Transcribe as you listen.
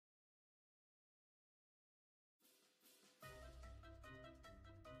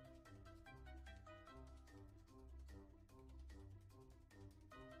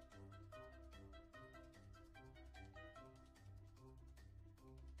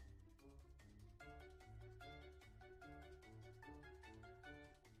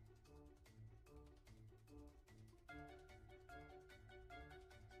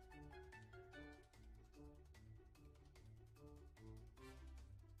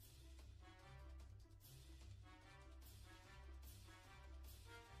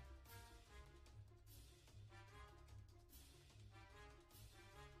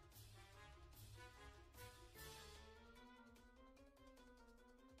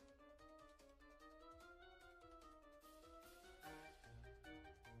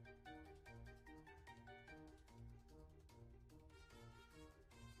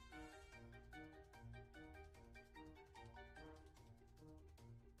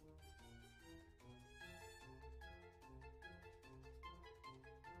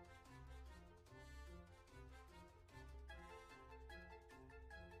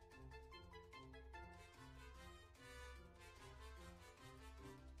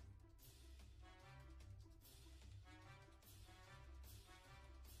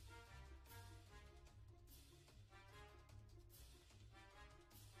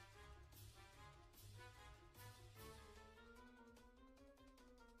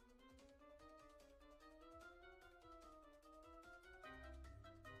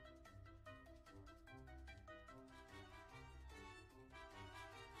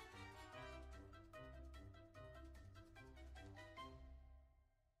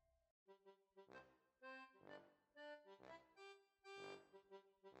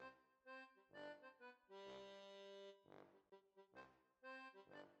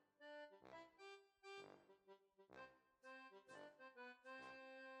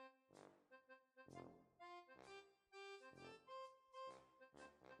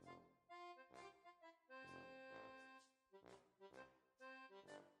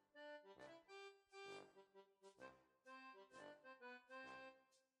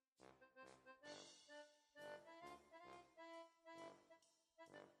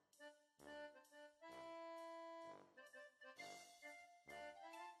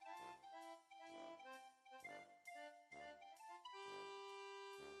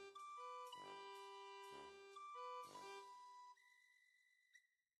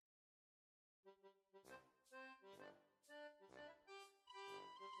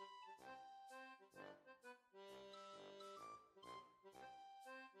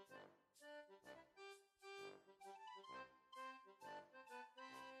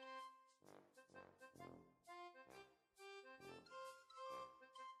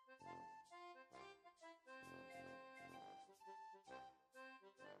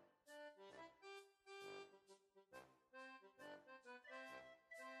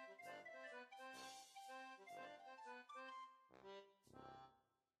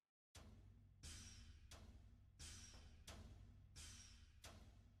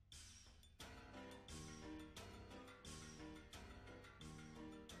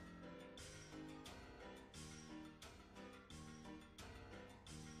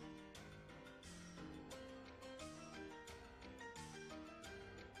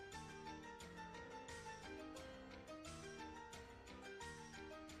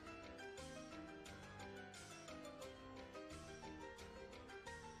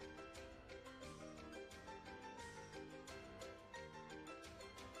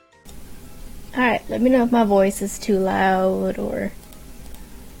Alright, let me know if my voice is too loud or...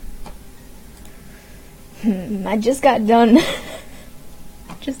 I just got done.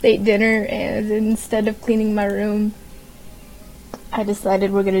 Just ate dinner, and instead of cleaning my room, I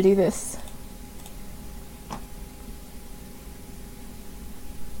decided we're gonna do this.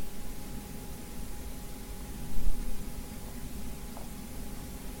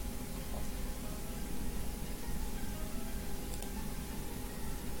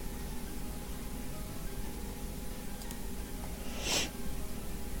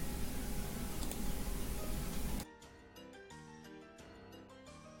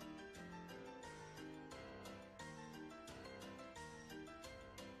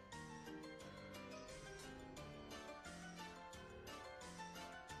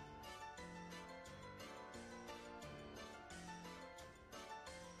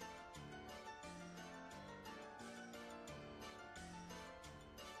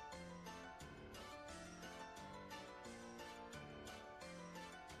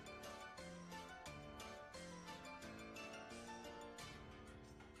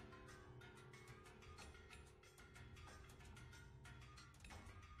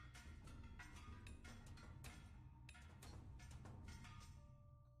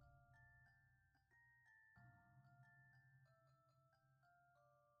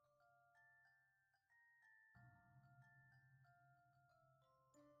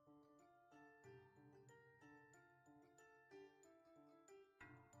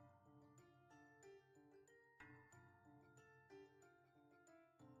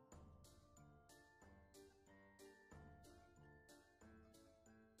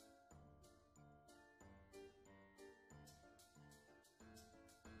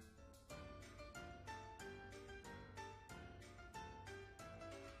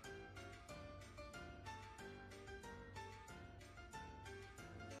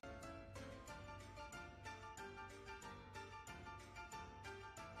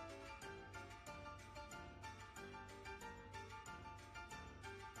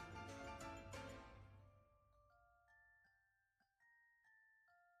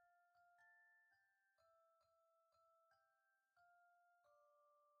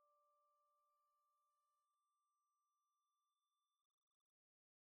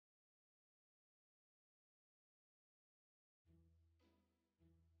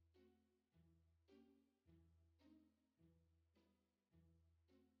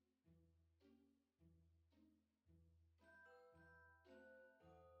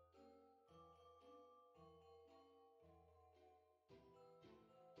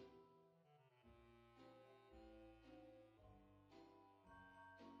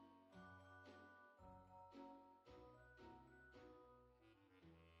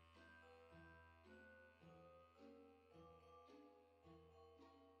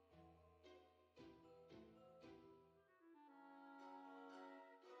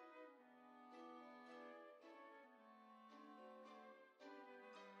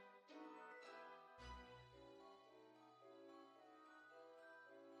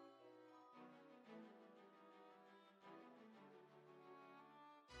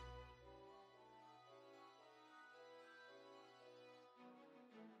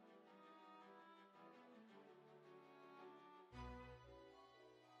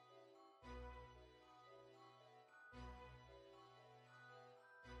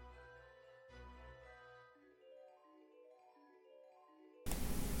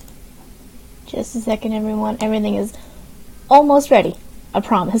 Just a second, everyone. Everything is almost ready. I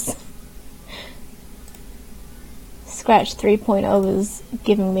promise. Scratch 3.0 is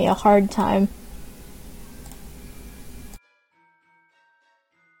giving me a hard time.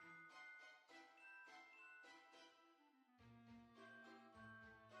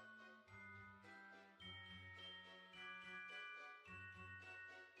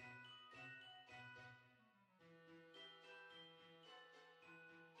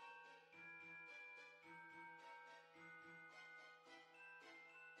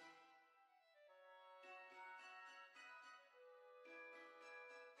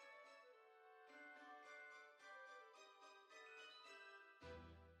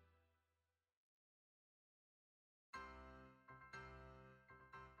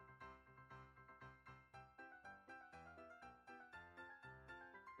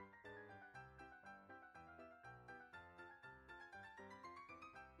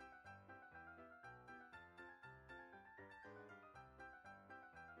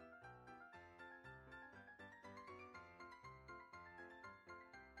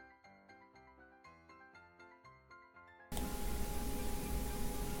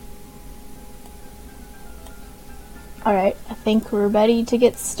 Alright, I think we're ready to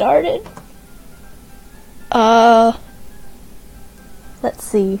get started. Let's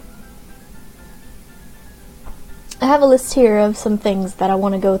see. I have a list here of some things that I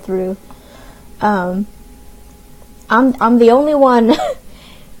want to go through. I'm the only one.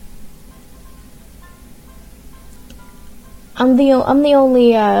 I'm the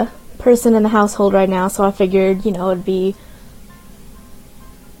only person in the household right now, so I figured, you know, it'd be,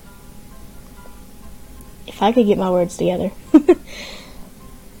 if I could get my words together.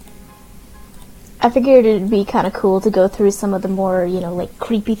 I figured it'd be kind of cool to go through some of the more, you know, like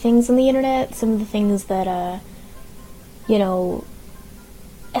creepy things on the internet, some of the things that you know,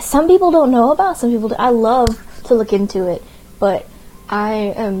 some people don't know about, some people do. I love to look into it, but I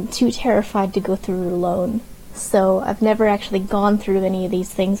am too terrified to go through it alone. So I've never actually gone through any of these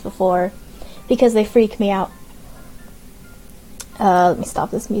things before because they freak me out. Let me stop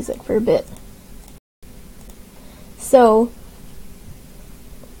this music for a bit. So,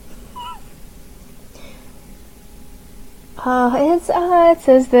 it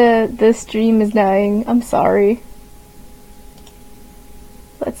says the stream is dying. I'm sorry.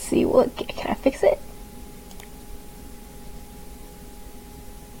 Let's see, what, can I fix it?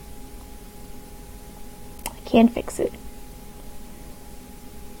 I can fix it.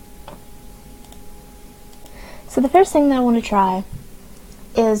 So the first thing that I want to try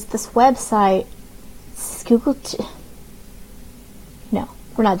is this website. It's Google. No,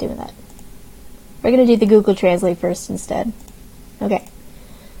 we're not doing that. We're gonna do the Google Translate first instead. Okay.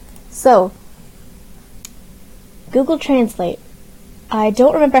 So, Google Translate. I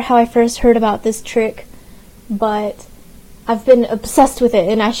don't remember how I first heard about this trick, but I've been obsessed with it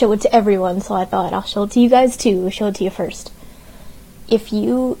and I show it to everyone, so I thought I'll show it to you guys too. I'll show it to you first. If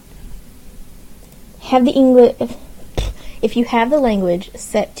you have if you have the language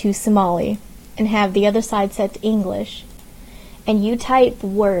set to Somali and have the other side set to English, and you type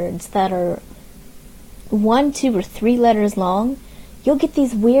words that are 1, 2, or 3 letters long, you'll get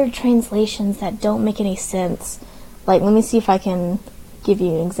these weird translations that don't make any sense. Like, let me see if I can give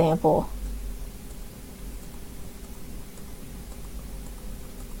you an example.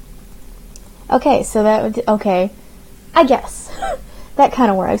 Okay, so that would, okay, I guess. That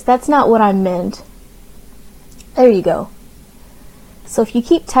kind of works. That's not what I meant. There you go. So if you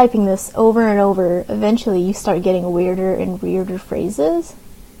keep typing this over and over, eventually you start getting weirder and weirder phrases.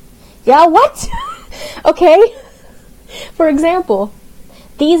 Yeah, what? Okay. For example,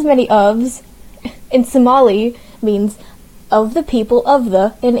 these many ofs in Somali means of the people of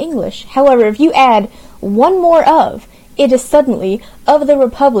the in English. However, if you add one more of, it is suddenly of the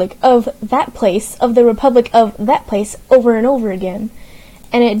Republic of that place, of the Republic of that place, over and over again.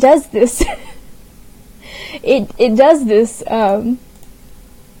 And it does this, it does this,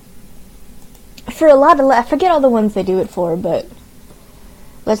 for a lot of, I forget all the ones they do it for, but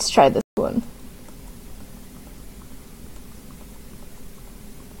let's try this one.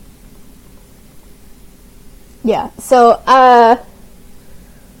 Yeah, so,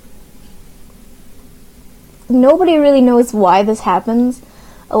 nobody really knows why this happens.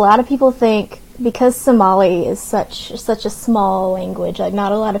 A lot of people think because Somali is such a small language, like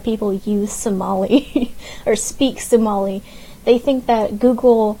not a lot of people use Somali or speak Somali, they think that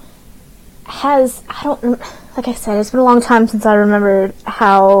Google has, like I said, it's been a long time since I remembered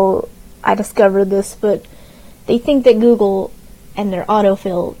how I discovered this, but they think that Google and their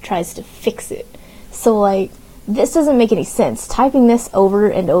autofill tries to fix it. So, like, this doesn't make any sense. Typing this over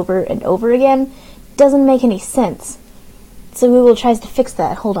and over and over again doesn't make any sense. So Google tries to fix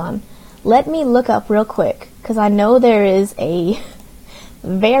that. Hold on. Let me look up real quick, because I know there is a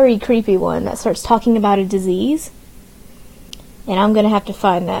very creepy one that starts talking about a disease. And I'm going to have to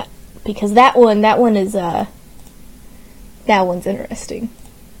find that, because that one is, that one's interesting.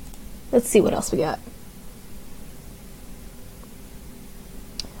 Let's see what else we got.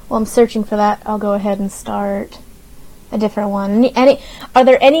 While I'm searching for that, I'll go ahead and start a different one. Are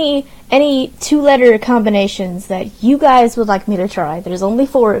there any 2-letter combinations that you guys would like me to try? There's only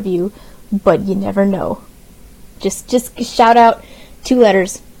 4 of you, but you never know. Just shout out 2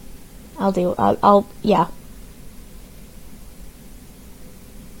 letters. Yeah.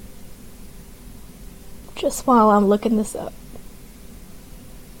 Just while I'm looking this up.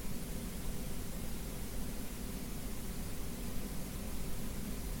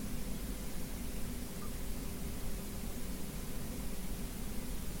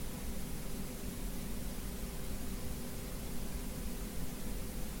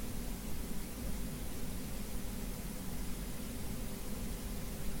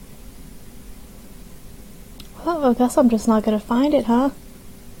 Oh, I guess I'm just not gonna find it, huh?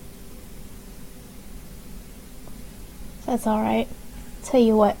 That's alright. Tell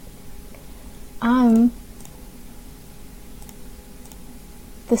you what. I'm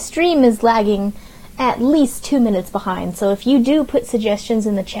the stream is lagging at least 2 minutes behind. So if you do put suggestions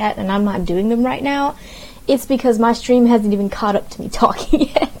in the chat and I'm not doing them right now, it's because my stream hasn't even caught up to me talking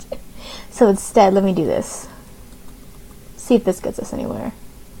yet. So instead, let me do this. See if this gets us anywhere.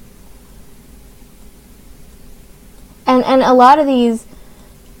 And a lot of these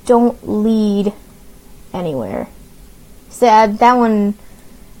don't lead anywhere. So that one,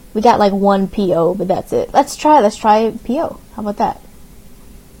 we got like one PO, but that's it. Let's try PO. How about that?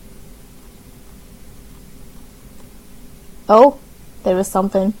 Oh, there was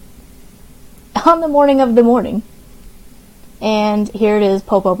something. On the morning of the morning. And here it is,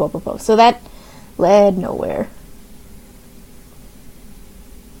 po. So that led nowhere.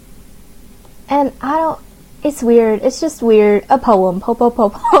 And it's weird. It's just weird. A poem. Po.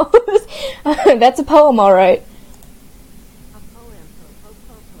 That's a poem, alright.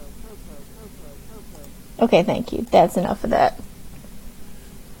 Okay, thank you. That's enough of that.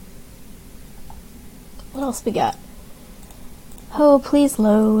 What else we got? Oh, please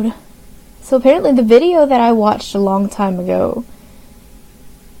load. So apparently the video that I watched a long time ago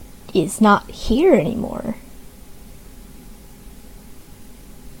is not here anymore.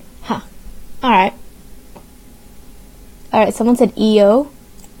 Huh. Alright. Alright, someone said EO.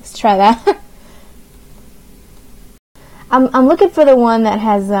 Let's try that. I'm looking for the one that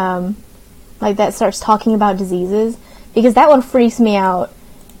has, like, that starts talking about diseases, because that one freaks me out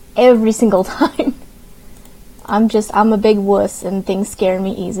every single time. I'm a big wuss and things scare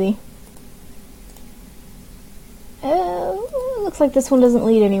me easy. Looks like this one doesn't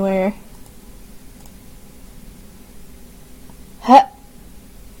lead anywhere. Huh.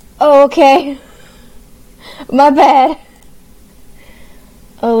 Oh, okay. My bad.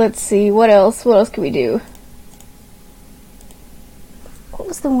 Oh, let's see. What else? What else can we do? What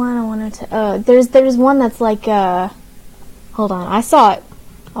was the one I wanted to... there's one that's like, hold on. I saw it.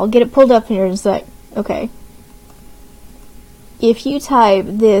 I'll get it pulled up here in a sec. Okay. If you type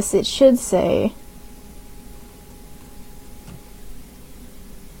this, it should say...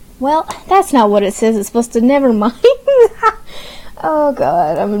 Well, that's not what it says. It's supposed to... Never mind. Oh,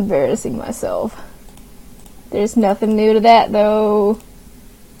 God. I'm embarrassing myself. There's nothing new to that, though.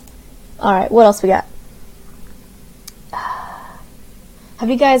 Alright, what else we got? Have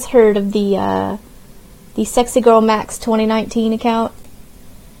you guys heard of the Sexy Girl Max 2019 account?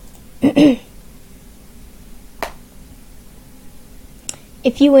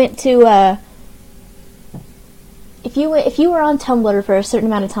 If you went to, if you were on Tumblr for a certain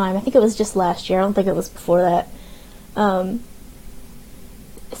amount of time, I think it was just last year, I don't think it was before that,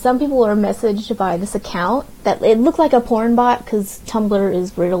 some people were messaged by this account that it looked like a porn bot, because Tumblr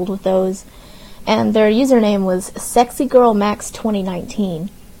is riddled with those, and their username was Sexy Girl Max 2019,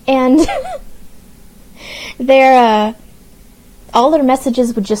 and their all their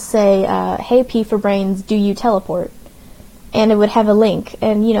messages would just say, "Hey P for brains, do you teleport?" And it would have a link,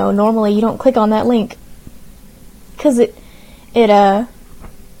 and you know, normally you don't click on that link, because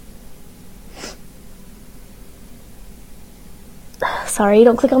sorry, you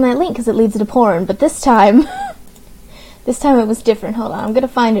don't click on that link because it leads to porn, but this time, this time it was different. Hold on, I'm gonna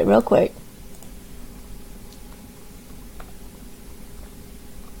find it real quick.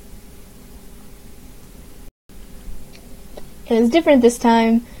 It was different this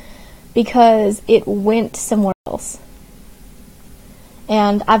time because it went somewhere else.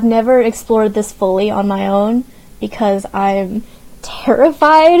 And I've never explored this fully on my own because I'm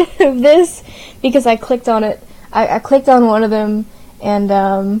terrified of this, because I clicked on it. I clicked on one of them, and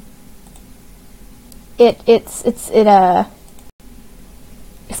it scared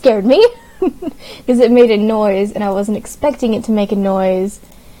me because it made a noise, and I wasn't expecting it to make a noise,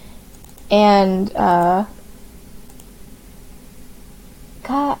 and God,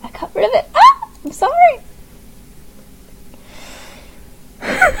 I got rid of it. Ah, I'm sorry.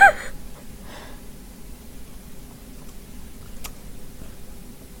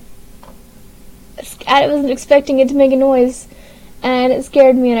 I wasn't expecting it to make a noise, and it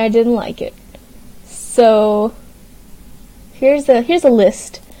scared me, and I didn't like it. So here's a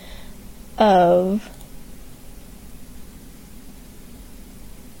list of,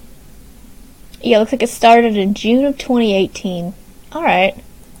 yeah, it looks like it started in June of 2018. Alright.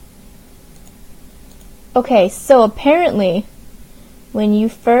 Okay, so apparently when you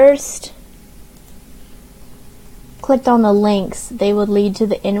first clicked on the links, they would lead to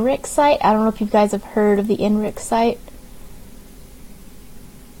the INRIC site. I don't know if you guys have heard of the INRIC site.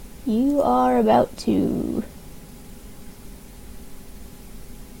 You are about to...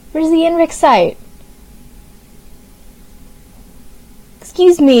 Where's the INRIC site?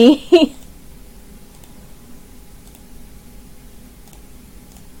 Excuse me.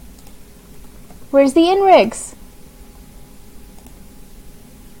 Where's the INRIX?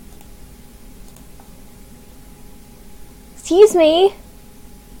 Excuse me?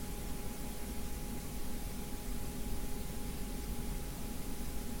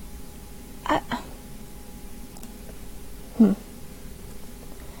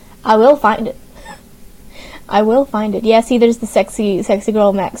 I will find it. I will find it. Yeah, see, there's the Sexy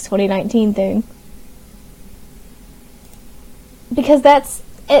Girl Max 2019 thing. Because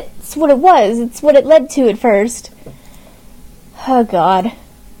it's what it was. It's what it led to at first. Oh, God.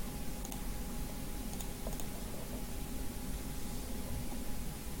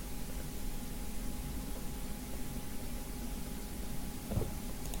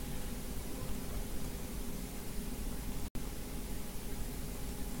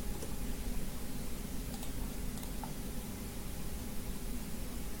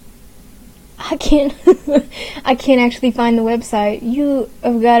 I can't I can't actually find the website. You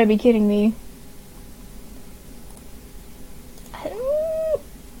have got to be kidding me.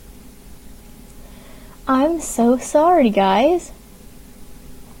 I'm so sorry, guys.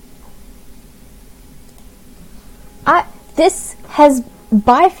 This has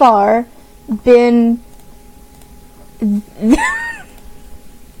by far been this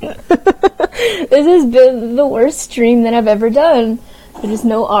has been the worst stream that I've ever done. There's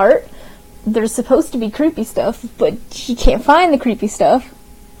no art. There's supposed to be creepy stuff, but you can't find the creepy stuff.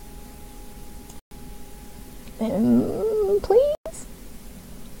 Please?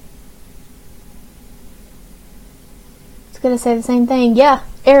 It's gonna say the same thing. Yeah,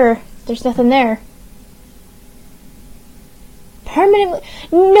 error. There's nothing there. Permanently?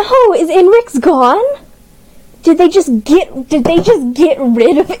 No! Is INRIX gone? Did they just get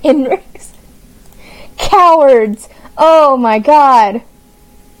rid of INRIX? Cowards! Oh my god.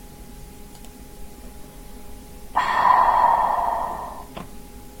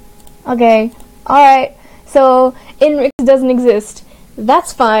 Okay, alright, so INRIX doesn't exist.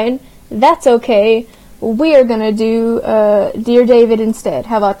 That's fine, that's okay. We are gonna do Dear David instead.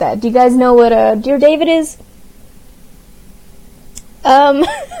 How about that? Do you guys know what Dear David is?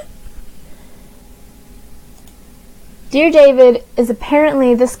 Dear David is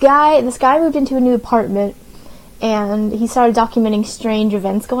apparently this guy moved into a new apartment and he started documenting strange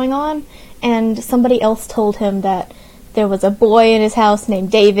events going on, and somebody else told him that there was a boy in his house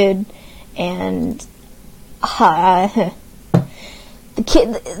named David, and the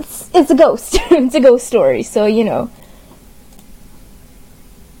kid, it's a ghost. It's a ghost story, so you know.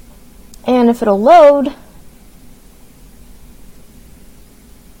 And if it'll load,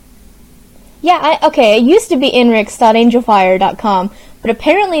 yeah, okay, it used to be inrix.angelfire.com, but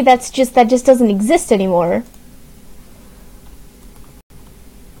apparently that just doesn't exist anymore.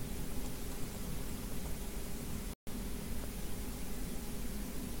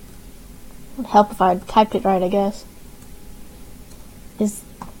 Would help if I typed it right, I guess.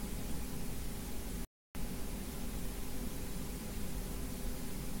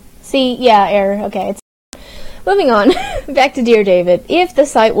 See, yeah, error. Okay, it's moving on. Back to Dear David. If the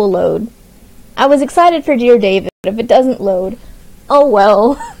site will load. I was excited for Dear David. If it doesn't load, oh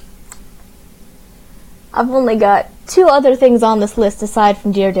well. I've only got 2 other things on this list aside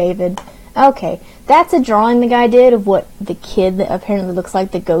from Dear David. Okay, that's a drawing the guy did of what the kid that apparently looks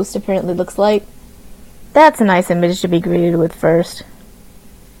like, the ghost apparently looks like. That's a nice image to be greeted with first.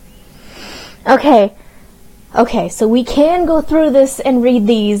 Okay, so we can go through this and read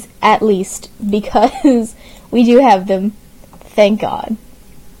these, at least, because we do have them. Thank God.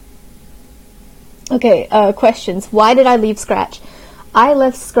 Okay, questions. Why did I leave Scratch? I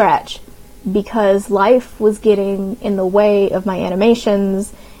left Scratch because life was getting in the way of my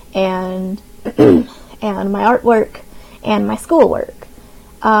animations and and my artwork and my schoolwork.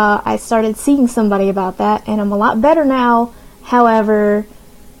 I started seeing somebody about that, and I'm a lot better now. However,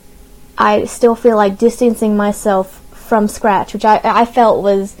 I still feel like distancing myself from Scratch, which I felt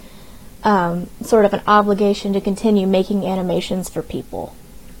was sort of an obligation to continue making animations for people.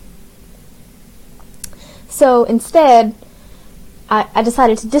 So instead, I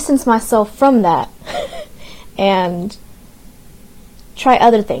decided to distance myself from that and try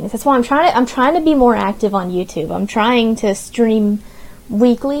other things. That's why I'm trying to be more active on YouTube. I'm trying to stream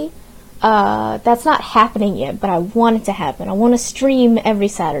weekly. That's not happening yet, but I want it to happen. I want to stream every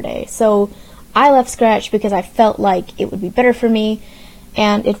Saturday. So I left Scratch because I felt like it would be better for me,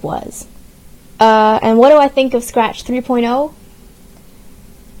 and it was. And what do I think of Scratch 3.0?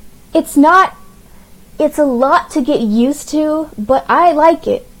 It's a lot to get used to, but I like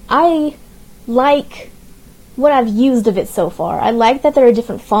it. I like what I've used of it so far. I like that there are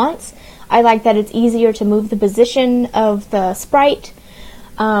different fonts. I like that it's easier to move the position of the sprite.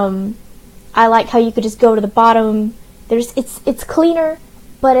 I like how you could just go to the bottom. It's cleaner,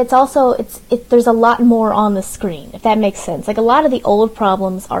 but it's also, there's a lot more on the screen, if that makes sense. Like, a lot of the old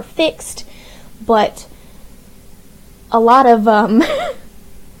problems are fixed, but a lot of,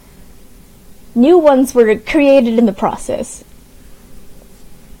 new ones were created in the process.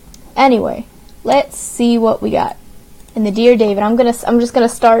 Anyway, let's see what we got in the Dear David. I'm just gonna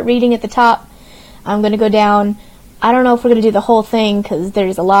start reading at the top. I'm gonna go down. I don't know if we're gonna do the whole thing because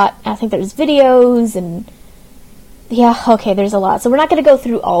there's a lot. I think there's videos and yeah, okay, there's a lot. So we're not gonna go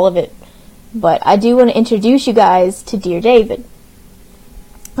through all of it, but I do want to introduce you guys to Dear David.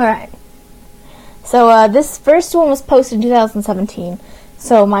 All right. So this first one was posted in 2017.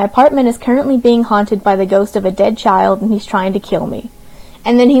 So my apartment is currently being haunted by the ghost of a dead child, and he's trying to kill me.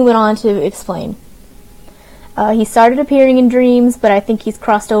 And then he went on to explain. He started appearing in dreams, but I think he's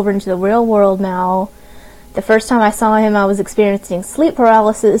crossed over into the real world now. The first time I saw him, I was experiencing sleep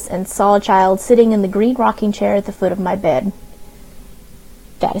paralysis and saw a child sitting in the green rocking chair at the foot of my bed.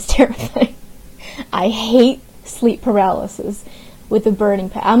 That is terrifying. I hate sleep paralysis with a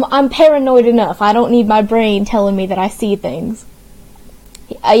burning I'm paranoid enough. I don't need my brain telling me that I see things.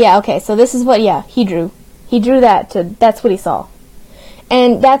 Yeah, okay, so this is what, he drew. He drew that's what he saw.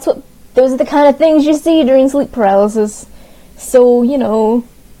 And those are the kind of things you see during sleep paralysis. So,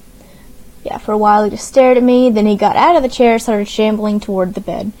 yeah, for a while he just stared at me, then he got out of the chair, started shambling toward the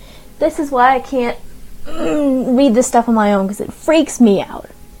bed. This is why I can't read this stuff on my own, because it freaks me out.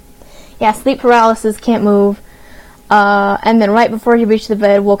 Yeah, sleep paralysis, can't move. And then right before he reached the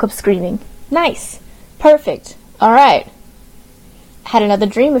bed, woke up screaming. Nice. Perfect. Alright. Had another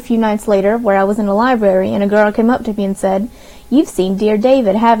dream a few nights later where I was in a library and a girl came up to me and said, "You've seen Dear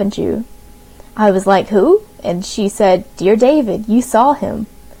David, haven't you?" I was like, "Who?" And she said, "Dear David, you saw him."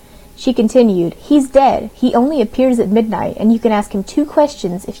 She continued, "He's dead. He only appears at midnight, and you can ask him 2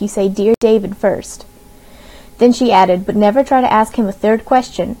 questions if you say Dear David first." Then she added, "But never try to ask him a 3rd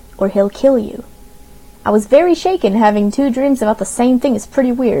question, or he'll kill you." I was very shaken. Having 2 dreams about the same thing is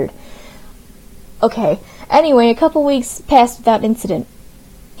pretty weird. Okay. Anyway, a couple weeks passed without incident.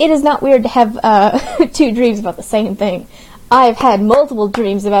 It is not weird to have 2 dreams about the same thing. I've had multiple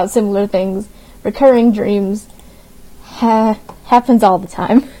dreams about similar things. Recurring dreams. Happens all the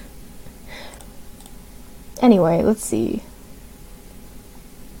time. Anyway, let's see.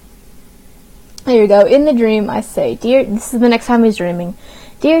 There you go. In the dream, I say, this is the next time he's dreaming.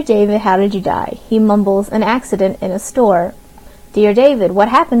 "Dear David, how did you die?" He mumbles, "An accident in a store." "Dear David, what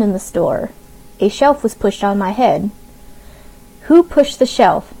happened in the store?" "A shelf was pushed on my head." "Who pushed the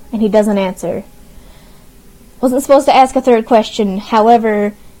shelf?" And he doesn't answer. Wasn't supposed to ask a 3rd question,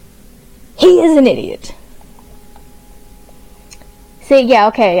 however, he is an idiot. See,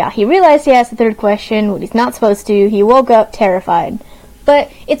 he realized he asked the 3rd question, what he's not supposed to. He woke up terrified. But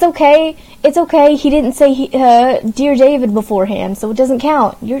it's okay, he didn't say Dear David beforehand, so it doesn't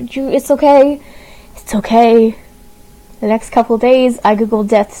count. It's okay. It's okay. The next couple of days, I googled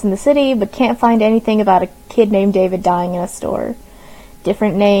deaths in the city, but can't find anything about a kid named David dying in a store.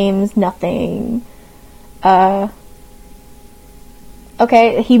 Different names, nothing.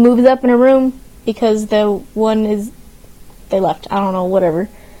 Okay, he moves up in a room because the one they left. I don't know, whatever.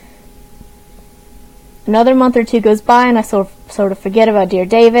 Another month or 2 goes by and I sort of forget about Dear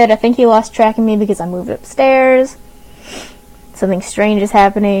David. I think he lost track of me because I moved upstairs. Something strange is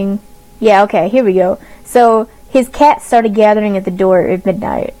happening. Yeah, okay, here we go. So, his cats started gathering at the door at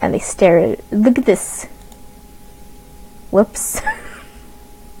midnight and they stare at it. Look at this. Whoops.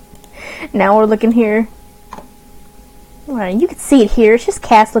 Now we're looking here. Alright, you can see it here. It's just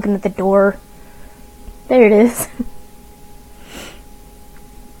cats looking at the door. There it is.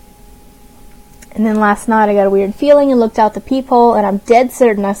 And then last night I got a weird feeling and looked out the peephole and I'm dead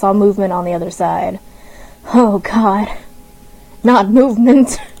certain I saw movement on the other side. Oh God. Not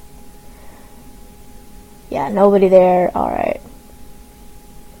movement. Yeah, nobody there. Alright.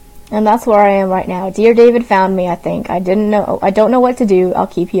 And that's where I am right now. Dear David found me, I think. I don't know what to do. I'll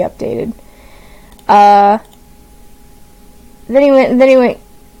keep you updated. Then he went,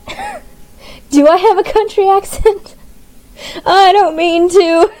 do I have a country accent? I don't mean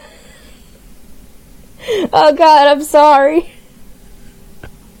to. Oh God, I'm sorry.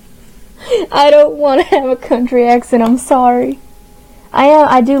 I don't want to have a country accent, I'm sorry.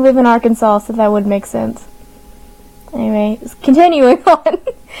 I do live in Arkansas, so that would make sense. Anyway, continuing on.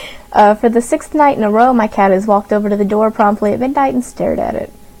 For the 6th night in a row, my cat has walked over to the door promptly at midnight and stared at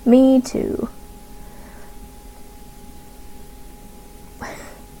it. Me too.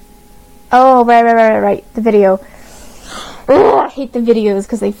 Oh, right. The video. Ugh, I hate the videos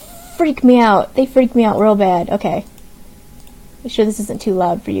because they freak me out. They freak me out real bad. Okay. Make sure this isn't too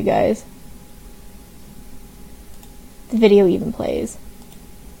loud for you guys. the video even plays.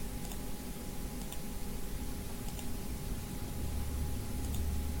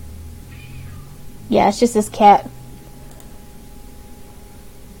 Yeah, it's just this cat.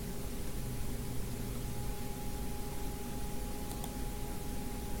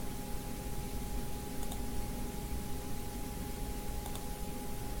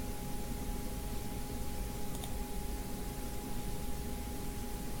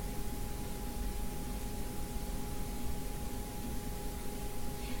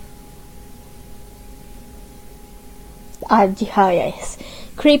 Yes,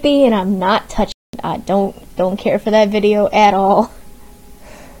 creepy, and I'm not touching it. I don't care for that video at all.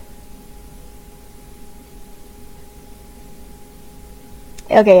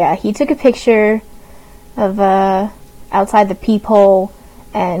 Okay, yeah, he took a picture of outside the peephole,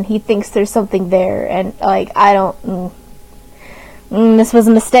 and he thinks there's something there, and like I don't. This was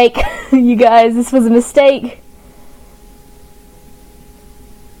a mistake, you guys. This was a mistake.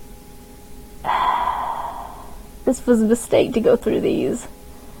 This was a mistake to go through these.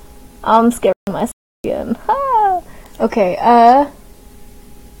 I'm scared of myself again. Ah! Okay,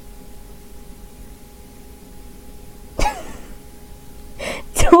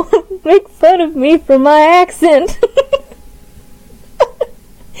 don't make fun of me for my accent.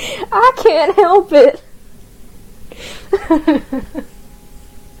 I can't help it.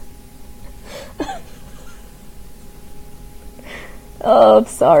 Oh, I'm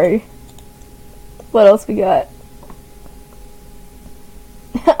sorry. What else we got?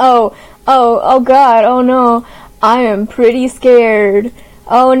 Oh God, oh no, I am pretty scared.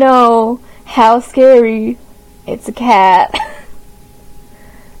 Oh no, how scary. It's a cat.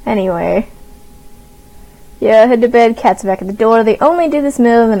 Anyway. Yeah, head to bed, cat's back at the door. They only do this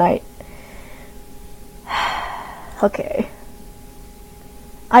middle of the night. Okay.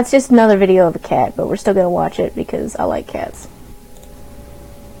 It's just another video of a cat, but we're still gonna watch it because I like cats.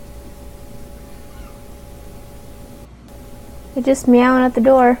 They're just meowing at the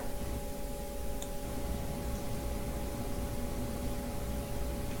door.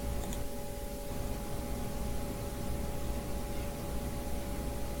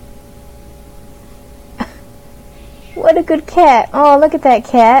 What a good cat. Oh, look at that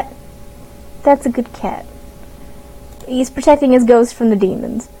cat. That's a good cat. He's protecting his ghost from the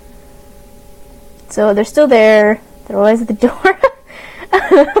demons. So they're still there. They're always at the door.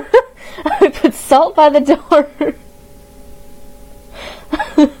 I put salt by the door.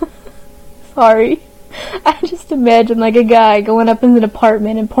 Sorry. I just imagine like a guy going up in an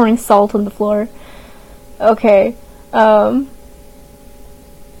apartment and pouring salt on the floor. Okay.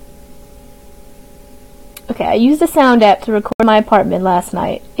 Okay, I used a sound app to record my apartment last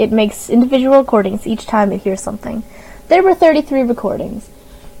night. It makes individual recordings each time it hears something. There were 33 recordings.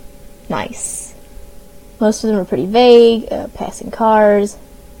 Nice. Most of them were pretty vague, passing cars.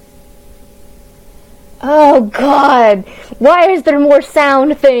 Oh God! Why is there more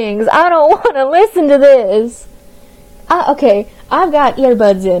sound things? I don't want to listen to this! Okay, I've got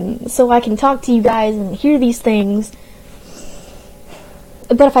earbuds in, so I can talk to you guys and hear these things.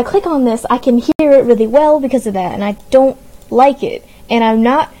 But if I click on this, I can hear it really well because of that, and I don't like it. And I'm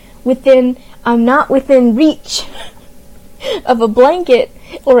not within reach of a blanket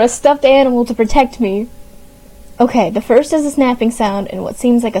or a stuffed animal to protect me. Okay, the first is a snapping sound and what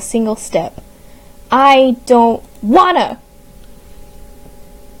seems like a single step. I don't wanna!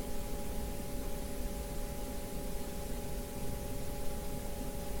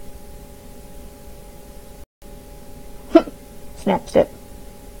 Snap step.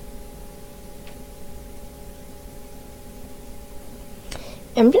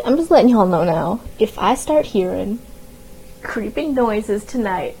 I'm just letting y'all know now, if I start hearing creeping noises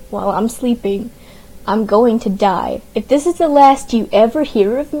tonight while I'm sleeping, I'm going to die. If this is the last you ever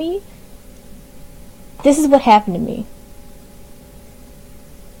hear of me, this is what happened to me.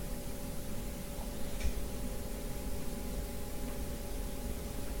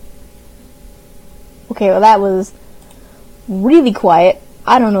 Okay, well that was really quiet.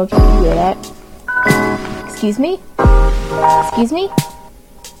 I don't know if you can hear that. Excuse me? Excuse me?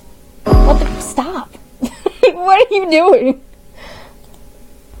 What the? Stop! What are you doing?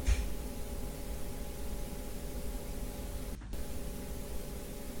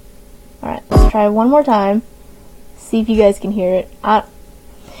 Alright, let's try one more time. See if you guys can hear it.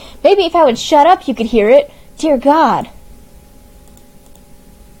 Maybe if I would shut up you could hear it. Dear God.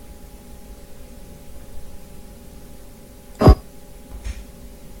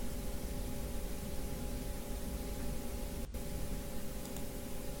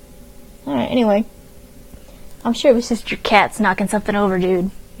 Alright, anyway. I'm sure it was just your cats knocking something over,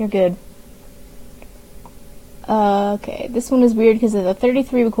 dude. You're good. Okay, this one is weird because of the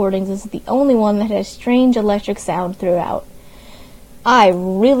 33 recordings. This is the only one that has strange electric sound throughout. I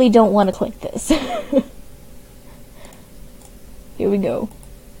really don't want to click this. Here we go.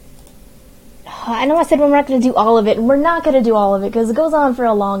 I know I said we're not going to do all of it, and we're not going to do all of it because it goes on for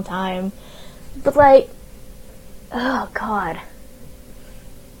a long time. But like, oh god.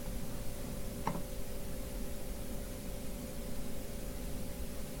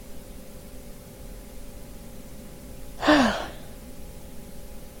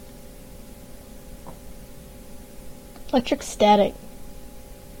 Electric Static.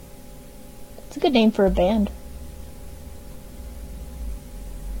 It's a good name for a band.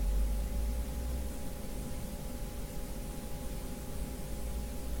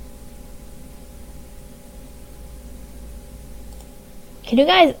 Can you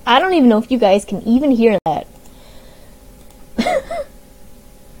guys, I don't even know if you guys can even hear that.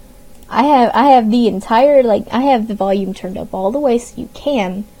 I have the entire, like, I have the volume turned up all the way so you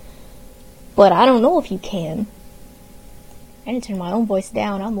can, but I don't know if you can. I need to turn my own voice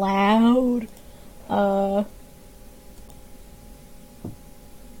down, I'm loud. No,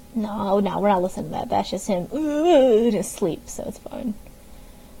 we're not listening to that, that's just him just sleep, so it's fine.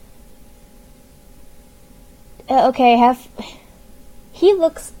 Okay, he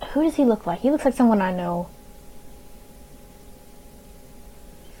looks, who does he look like? He looks like someone I know.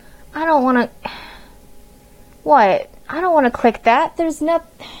 I don't want to... What? I don't want to click that. There's no...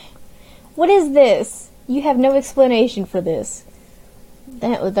 What is this? You have no explanation for this.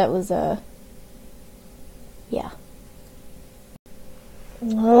 That was yeah.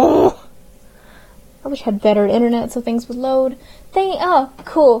 Ugh. I wish I had better internet so things would load. Oh,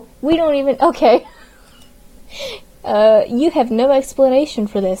 cool. We don't even... Okay. You have no explanation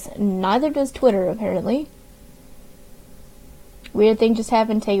for this. Neither does Twitter, apparently. Weird thing just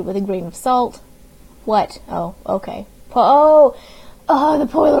happened, take it with a grain of salt. What? Oh, okay. The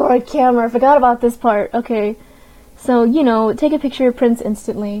Polaroid camera. I forgot about this part. Okay. So, you know, take a picture of Prince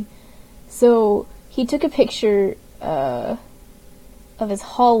instantly. So, he took a picture, of his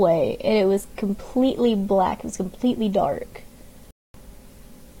hallway, and it was completely black. It was completely dark.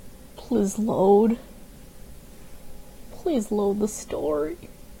 Please load. Please load the story.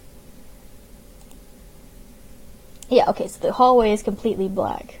 Yeah, okay, so the hallway is completely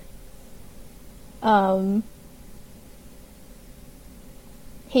black.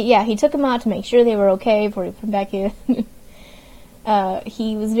 He took them out to make sure they were okay before he put them back in.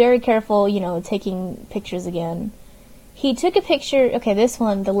 He was very careful, you know, taking pictures again. He took a picture, okay, this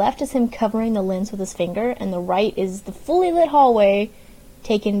one, the left is him covering the lens with his finger, and the right is the fully lit hallway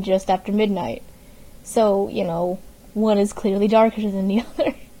taken just after midnight. So, you know, one is clearly darker than the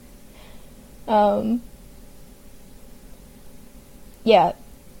other. Yeah,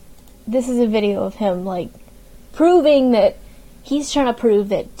 this is a video of him, like, proving that he's trying to prove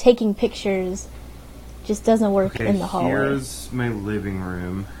that taking pictures just doesn't work in the hallway. Here's my living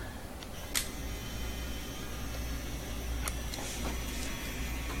room.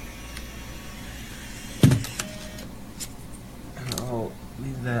 I'll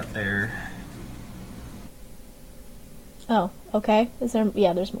leave that there. Oh, okay. Is there?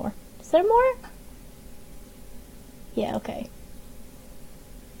 Yeah, there's more. Is there more? Yeah, okay.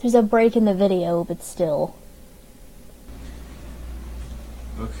 There's a break in the video, but still.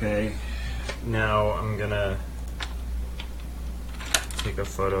 Okay, now I'm gonna take a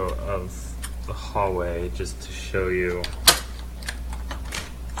photo of the hallway just to show you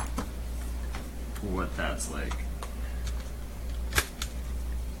what that's like.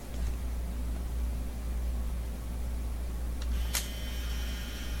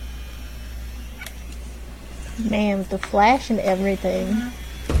 Man, with the flash and everything.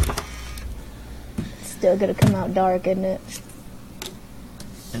 It's still gonna come out dark, isn't it?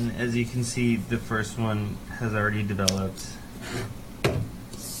 And as you can see, the first one has already developed.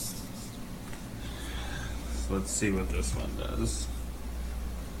 So let's see what this one does.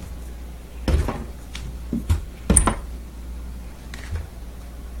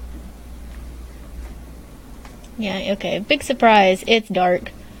 Yeah, okay. Big surprise. It's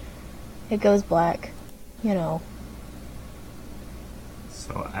dark. It goes black. You know.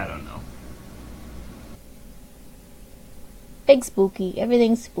 So, I don't know. Big spooky.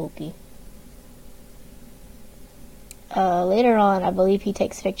 Everything's spooky. Later on, I believe he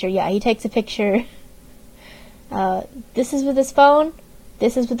takes a picture. Yeah, he takes a picture. This is with his phone.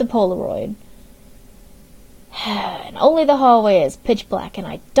 This is with the Polaroid. And only the hallway is pitch black, and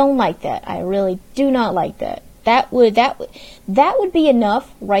I don't like that. I really do not like that. That would be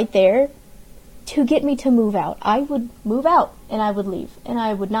enough right there to get me to move out. I would move out, and I would leave, and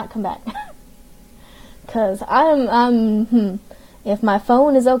I would not come back. Cause if my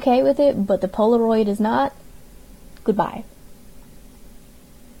phone is okay with it, but the Polaroid is not, goodbye.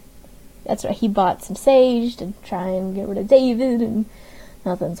 That's right, he bought some sage to try and get rid of David, and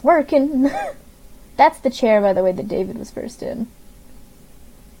nothing's working. That's the chair, by the way, that David was first in.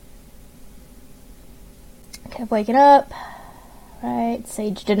 Kept waking up. Right,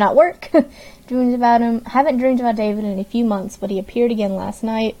 sage did not work. Dreamed about him. Haven't dreamed about David in a few months, but he appeared again last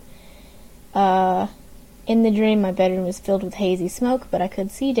night. In the dream, my bedroom was filled with hazy smoke, but I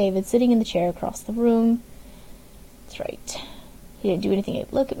could see David sitting in the chair across the room. That's right. He didn't do anything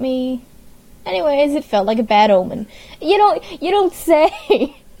but look at me. Anyways, it felt like a bad omen. You don't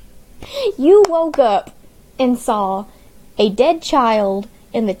say. You woke up and saw a dead child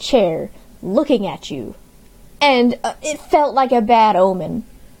in the chair looking at you. And it felt like a bad omen.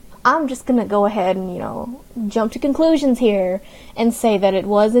 I'm just gonna go ahead and, jump to conclusions here and say that it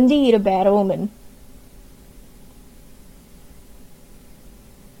was indeed a bad omen.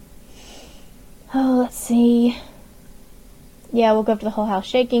 Oh, let's see. Yeah, I woke up to the whole house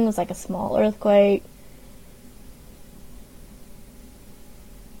shaking. It was like a small earthquake.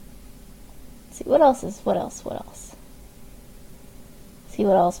 Let's see, what else? See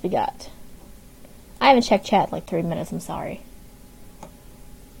what else we got. I haven't checked chat in like 3 minutes, I'm sorry.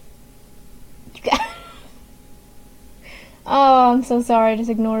 Oh, I'm so sorry, I just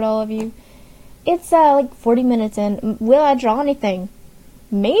ignored all of you. It's like 40 minutes in. Will I draw anything?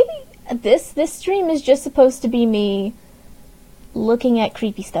 Maybe this stream is just supposed to be me looking at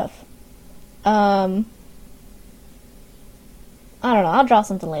creepy stuff. I don't know, I'll draw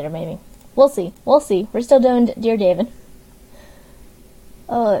something later maybe. We'll see. We're still doing Dear David.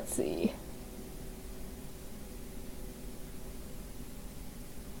 Oh, let's see.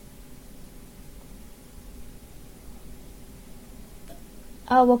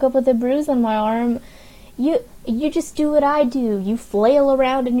 I woke up with a bruise on my arm. You just do what I do. You flail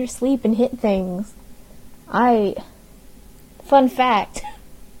around in your sleep and hit things. Fun fact.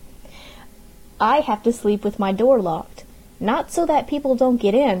 I have to sleep with my door locked. Not so that people don't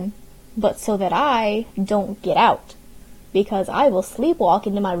get in, but so that I don't get out. Because I will sleepwalk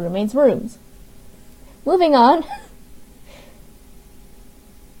into my roommates' rooms. Moving on.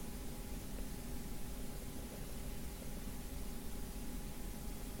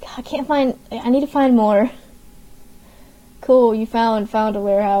 I need to find more. Cool, you found a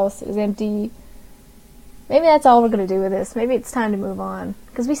warehouse. It was empty. Maybe that's all we're gonna do with this. Maybe it's time to move on.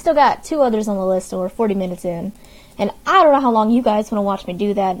 Because we still got 2 others on the list, and we're 40 minutes in. And I don't know how long you guys want to watch me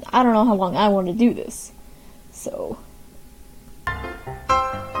do that. I don't know how long I want to do this. So.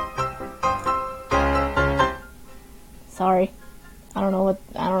 Sorry. I don't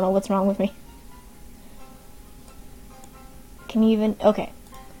know what's wrong with me. Can you even... Okay.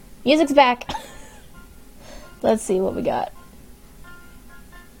 Music's back. Let's see what we got.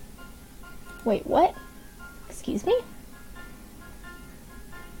 Wait, what? Excuse me?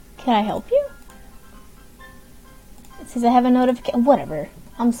 Can I help you? It says I have a notification. Whatever.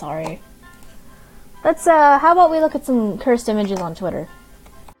 I'm sorry. Let's, how about we look at some cursed images on Twitter?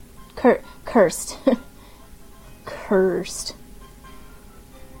 Cursed. Cursed.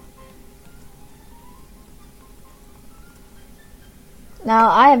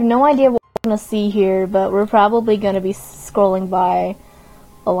 Now, I have no idea what we're going to see here, but we're probably going to be scrolling by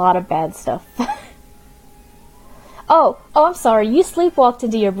a lot of bad stuff. Oh, I'm sorry, you sleepwalked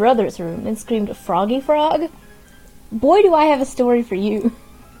into your brother's room and screamed, "Froggy Frog?" Boy, do I have a story for you.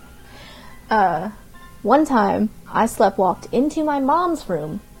 One time, I sleptwalked into my mom's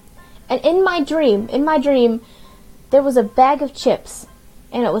room, and in my dream, there was a bag of chips,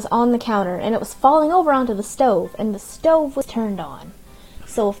 and it was on the counter, and it was falling over onto the stove, and the stove was turned on.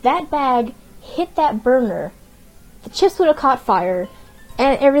 So if that bag hit that burner, the chips would have caught fire,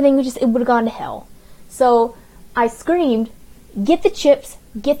 and everything would have gone to hell. So I screamed, get the chips,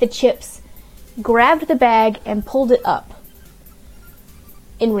 grabbed the bag, and pulled it up.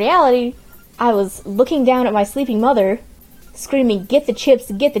 In reality, I was looking down at my sleeping mother, screaming, get the chips,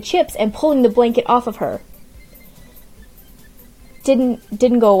 and pulling the blanket off of her.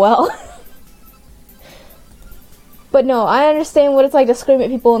 Didn't go well. But no, I understand what it's like to scream at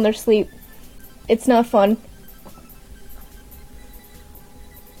people in their sleep. It's not fun.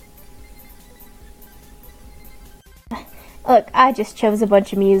 Look, I just chose a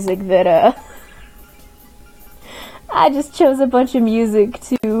bunch of music that, I just chose a bunch of music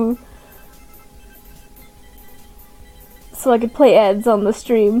so I could play ads on the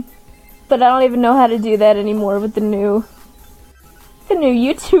stream. But I don't even know how to do that anymore with the new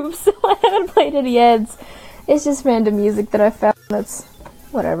YouTube, so I haven't played any ads. It's just random music that I found that's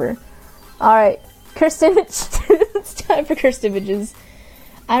whatever. Alright, Cursed image. It's time for cursed images.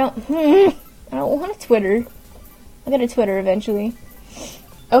 I don't want a Twitter. I'll get a Twitter eventually.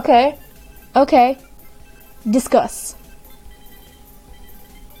 Okay. Discuss.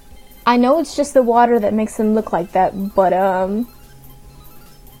 I know it's just the water that makes them look like that, but, I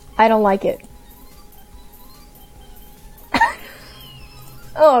don't like it.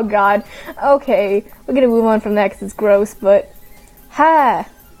 Oh god. Okay, we're gonna move on from that because it's gross, but...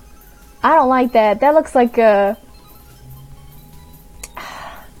 I don't like that. That looks like, It's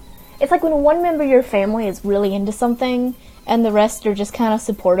like when one member of your family is really into something, and the rest are just kind of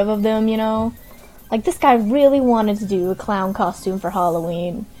supportive of them, you know? Like, this guy really wanted to do a clown costume for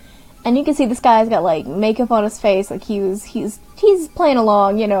Halloween. And you can see this guy's got, like, makeup on his face, like he's playing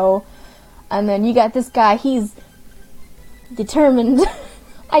along, you know? And then you got this guy, he's determined,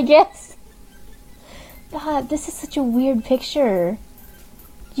 I guess. God, this is such a weird picture.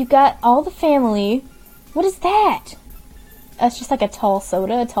 You got all the family. What is that? That's just like a tall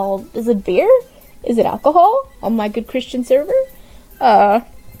soda, is it beer? Is it alcohol? On my good Christian server?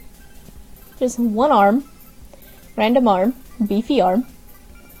 Just one arm. Random arm. Beefy arm.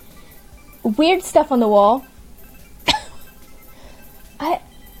 Weird stuff on the wall. I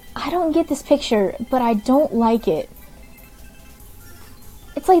don't get this picture, but I don't like it.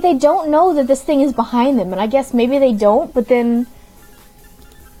 It's like they don't know that this thing is behind them, and I guess maybe they don't, but then...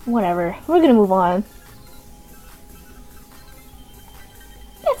 Whatever. We're gonna move on.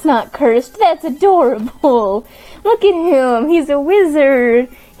 That's not cursed. That's adorable. Look at him. He's a wizard.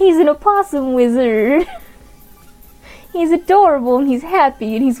 He's an opossum wizard. He's adorable and he's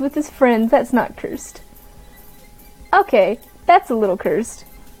happy and he's with his friends. That's not cursed. Okay, that's a little cursed.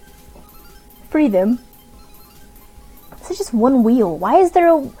 Free them. This is just one wheel. Why is there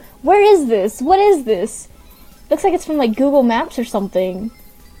a... Where is this? What is this? Looks like it's from like Google Maps or something.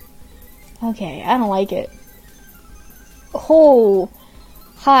 Okay, I don't like it. Oh...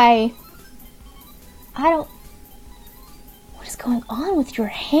 Hi. I don't... What is going on with your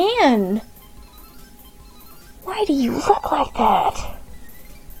hand? Why do you look like that?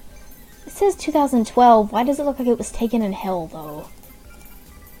 It says 2012. Why does it look like it was taken in hell, though?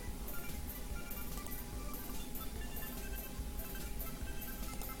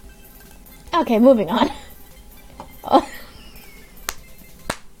 Okay, moving on.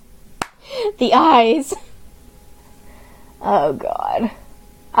 The eyes. Oh, God.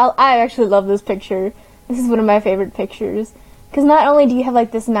 I actually love this picture. This is one of my favorite pictures. Because not only do you have,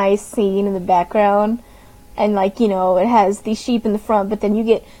 like, this nice scene in the background, and, like, you know, it has these sheep in the front, but then you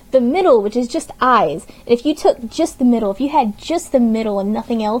get the middle, which is just eyes. And if you took just the middle, if you had just the middle and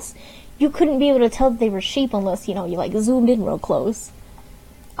nothing else, you couldn't be able to tell that they were sheep unless, you know, you, like, zoomed in real close.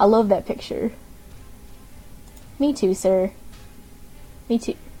 I love that picture. Me too, sir. Me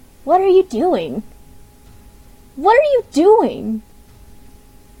too. What are you doing? What are you doing?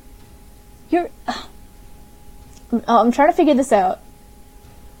 You're... Oh, I'm trying to figure this out.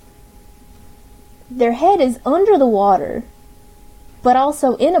 Their head is under the water, but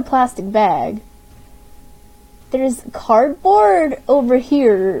also in a plastic bag. There's cardboard over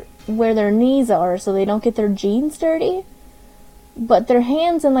here where their knees are so they don't get their jeans dirty. But their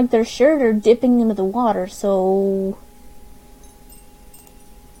hands and, like, their shirt are dipping into the water, so...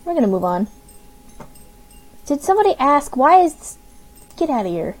 We're gonna move on. Did somebody ask, why is this... Get out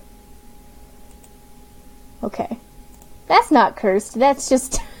of here. Okay. That's not cursed. That's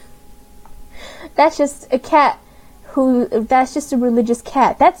just... That's just a cat who... That's just a religious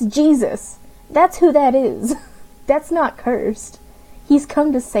cat. That's Jesus. That's who that is. That's not cursed. He's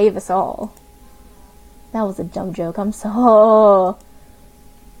come to save us all. That was a dumb joke. I'm so...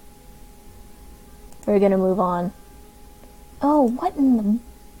 We're gonna move on. Oh, what in the...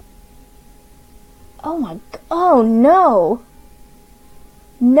 Oh my... Oh, no!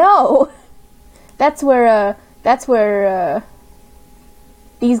 No! That's where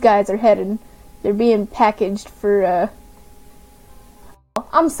these guys are headed. They're being packaged for,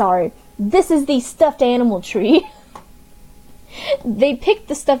 I'm sorry. This is the stuffed animal tree. They pick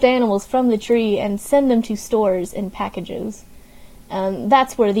the stuffed animals from the tree and send them to stores in packages. And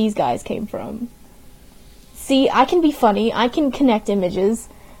that's where these guys came from. See, I can be funny. I can connect images.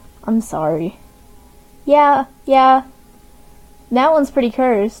 I'm sorry. Yeah. That one's pretty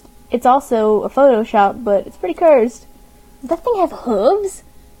cursed. It's also a Photoshop, but it's pretty cursed. Does that thing have hooves?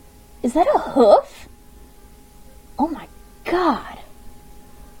 Is that a hoof? Oh my god.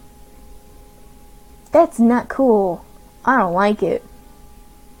 That's not cool. I don't like it.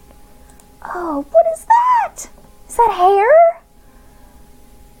 Oh, what is that? Is that hair?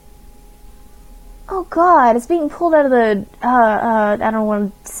 Oh god, it's being pulled out of the, I don't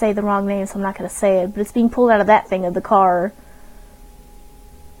want to say the wrong name, so I'm not going to say it, but it's being pulled out of that thing of the car.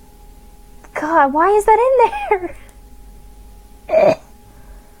 God, why is that in there?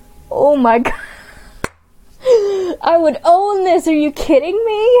 Oh my god. I would own this, are you kidding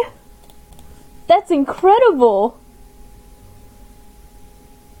me? That's incredible.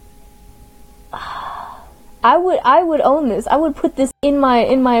 I would own this. I would put this in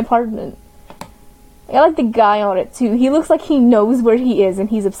my apartment. I like the guy on it too. He looks like he knows where he is and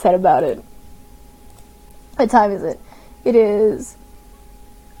he's upset about it. What time is it? It is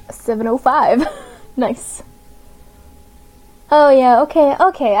 7:05. Nice. Oh yeah,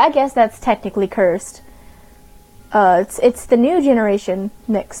 okay, I guess that's technically cursed. It's the new generation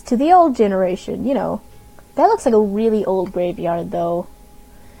next to the old generation, you know. That looks like a really old graveyard though.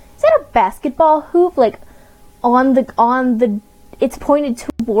 Is that a basketball hoop? Like, on the, it's pointed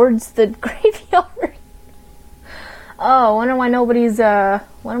towards the graveyard. Oh, wonder why nobody's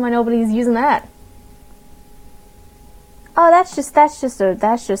using that. Oh, that's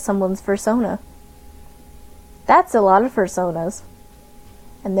just someone's persona. That's a lot of personas.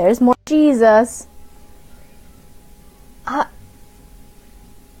 And there's more Jesus. I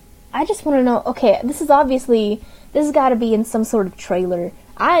just want to know, okay, this has got to be in some sort of trailer.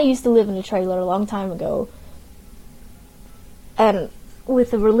 I used to live in a trailer a long time ago. And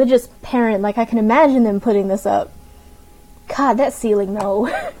with a religious parent, like, I can imagine them putting this up. God, that ceiling, though.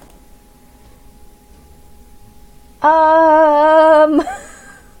 Oh,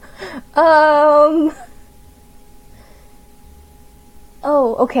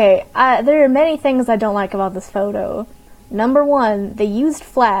 okay. There are many things I don't like about this photo. Number one, they used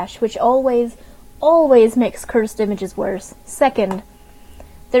flash, which always makes cursed images worse. Second,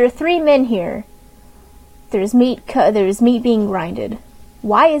 there are 3 men here. There's meat being grinded.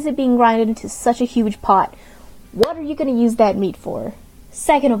 Why is it being grinded into such a huge pot? What are you going to use that meat for?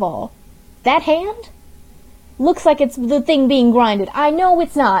 Second of all, that hand looks like it's the thing being grinded. I know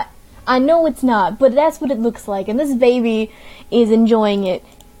it's not, but that's what it looks like, and this baby is enjoying it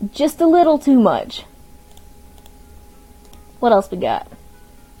just a little too much. What else we got?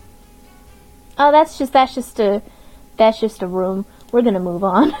 Oh, that's just a room. We're gonna move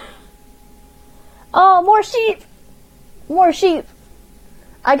on. Oh, more sheep! More sheep!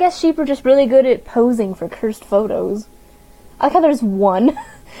 I guess sheep are just really good at posing for cursed photos. I like how there's one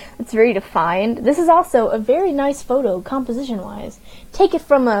that's very defined. This is also a very nice photo, composition-wise. Take it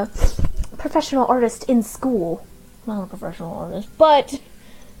from a professional artist in school. Not a professional artist, but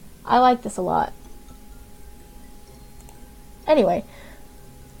I like this a lot. Anyway,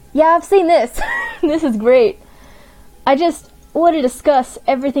 yeah, I've seen this. This is great. I just want to discuss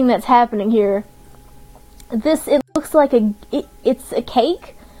everything that's happening here. It looks like it's a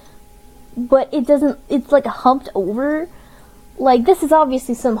cake, but it's like humped over. Like, this is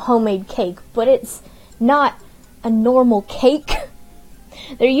obviously some homemade cake, but it's not a normal cake.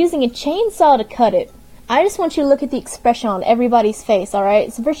 They're using a chainsaw to cut it. I just want you to look at the expression on everybody's face,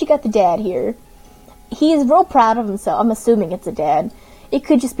 alright? So first you got the dad here. He is real proud of himself. I'm assuming it's a dad. It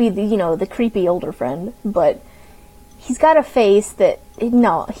could just be the creepy older friend, but he's got a face that,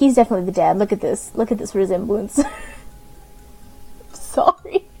 no, he's definitely the dad. Look at this. Look at this resemblance.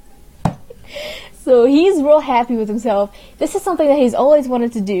 Sorry. So he's real happy with himself. This is something that he's always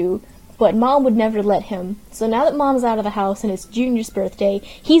wanted to do, but Mom would never let him. So now that Mom's out of the house and it's Junior's birthday,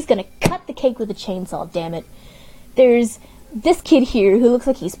 he's gonna cut the cake with a chainsaw, damn it. There's this kid here who looks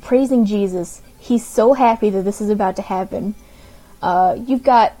like he's praising Jesus. He's so happy that this is about to happen. You've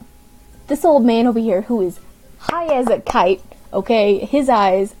got this old man over here who is high as a kite, okay? His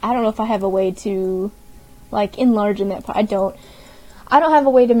eyes, I don't know if I have a way to, like, enlarge in that part. I don't have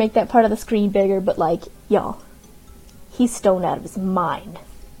a way to make that part of the screen bigger, but, like, y'all, he's stoned out of his mind.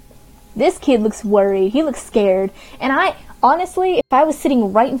 This kid looks worried. He looks scared. And honestly, if I was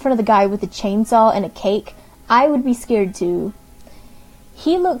sitting right in front of the guy with a chainsaw and a cake, I would be scared too.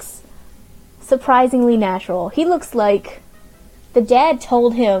 He looks surprisingly natural. He looks like the dad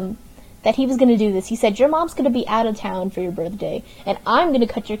told him that he was going to do this. He said, your mom's going to be out of town for your birthday, and I'm going to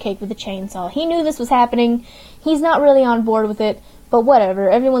cut your cake with a chainsaw. He knew this was happening. He's not really on board with it, but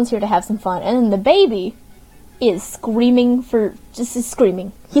whatever. Everyone's here to have some fun. And then the baby is screaming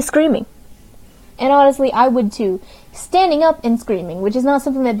screaming. He's screaming. And honestly, I would too. Standing up and screaming, which is not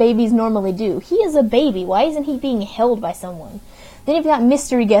something that babies normally do. He is a baby. Why isn't he being held by someone? Then you've got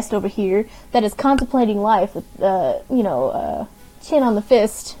mystery guest over here that is contemplating life with, chin on the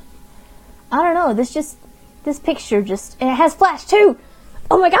fist. I don't know, this picture and it has flash too!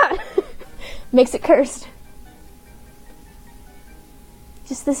 Oh my god! Makes it cursed.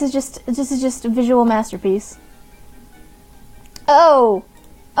 This is just a visual masterpiece. Oh!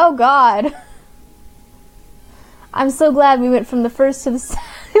 Oh god! I'm so glad we went from the first to the second.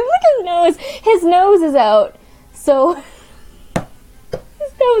 Look at his nose! His nose is out! So...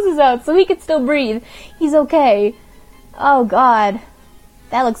 his nose is out, so he can still breathe. He's okay. Oh god.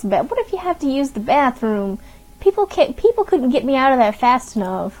 That looks bad. What if you have to use the bathroom? People couldn't get me out of that fast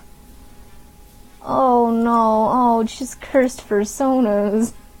enough. Oh no. Oh, just cursed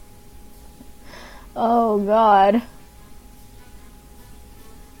personas. Oh god.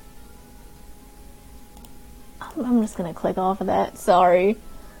 I'm just gonna click off of that. Sorry.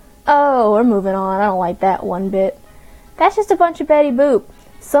 Oh, we're moving on. I don't like that one bit. That's just a bunch of Betty Boop.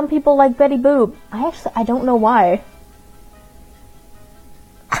 Some people like Betty Boop. I don't know why.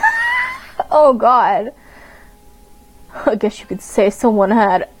 Oh god. I guess you could say someone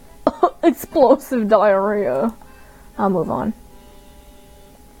had explosive diarrhea. I'll move on.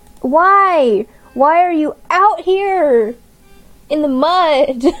 Why? Why are you out here? In the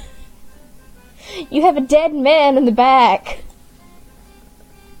mud? You have a dead man in the back.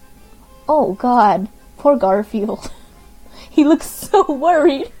 Oh god. Poor Garfield. He looks so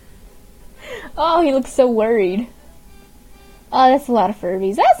worried. Oh, he looks so worried. Oh, that's a lot of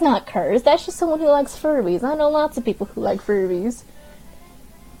Furbies. That's not cursed. That's just someone who likes Furbies. I know lots of people who like Furbies.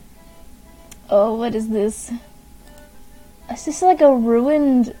 Oh, what is this? It's just like a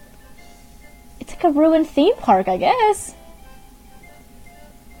ruined... It's like a ruined theme park, I guess.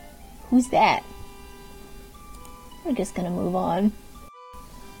 Who's that? We're just gonna move on.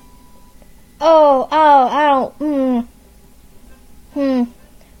 Oh, I don't...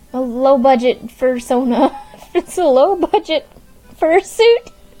 A low-budget fursona. It's a low-budget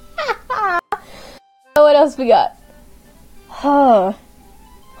fursuit. What else we got? Huh.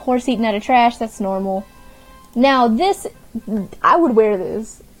 Horse eating out of trash, that's normal. Now this, I would wear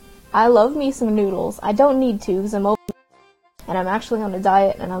this. I love me some noodles. I don't need to because I'm open and I'm actually on a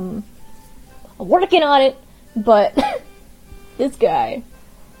diet and I'm working on it, but this guy.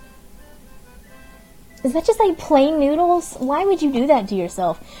 Is that just like plain noodles? Why would you do that to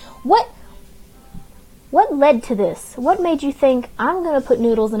yourself? What led to this? What made you think, I'm gonna put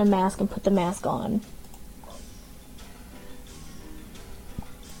noodles in a mask and put the mask on?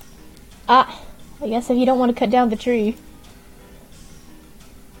 I guess if you don't want to cut down the tree.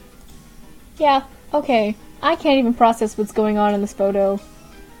 Yeah, okay. I can't even process what's going on in this photo.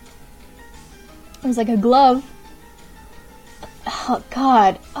 There's like a glove. Oh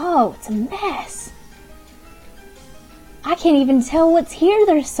god. Oh, it's a mess. I can't even tell what's here,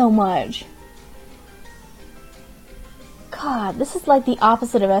 there's so much. God, this is like the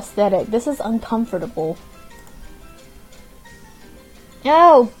opposite of aesthetic. This is uncomfortable.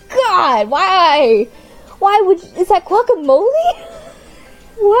 Oh god, why? Why would is that guacamole?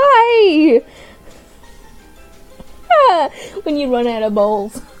 Why? When you run out of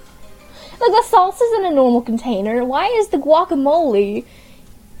bowls. Like the salsa's in a normal container. Why is the guacamole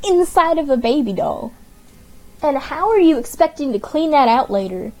inside of a baby doll? And how are you expecting to clean that out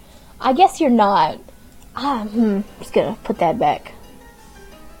later? I guess you're not. Just gonna put that back.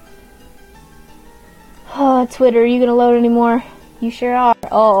 Oh, Twitter, are you gonna load anymore? You sure are.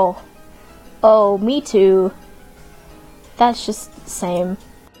 Oh. Oh, me too. That's just the same.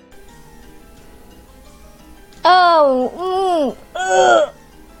 Oh,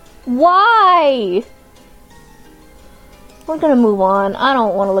 why? We're gonna move on. I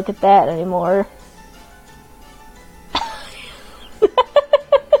don't want to look at that anymore.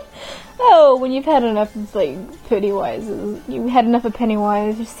 Oh, when you've had enough of, like, Pennywises. You've had enough of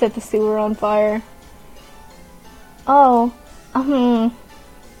Pennywise, you set the sewer on fire. Oh.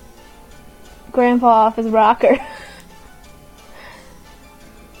 Grandpa off his rocker.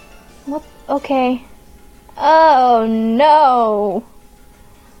 What? Okay. Oh, no.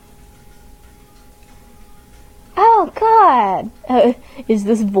 Oh, God. Is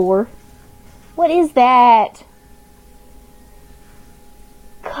this Vor? What is that?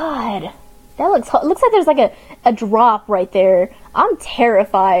 God. That looks like there's like a drop right there. I'm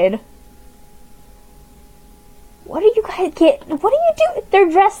terrified. What do you guys get? What do you do? They're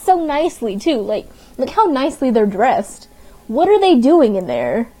dressed so nicely, too. Like, look how nicely they're dressed. What are they doing in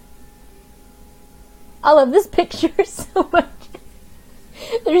there? I love this picture so much.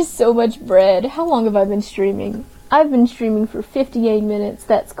 There's so much bread. How long have I been streaming? I've been streaming for 58 minutes.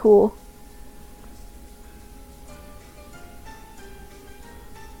 That's cool.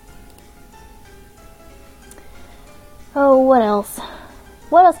 Oh, what else?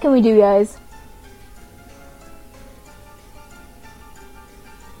 What else can we do, guys?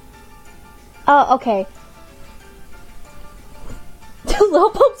 Oh, okay. Little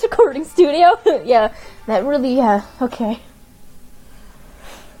Pope's recording studio? Yeah, that really, yeah, okay.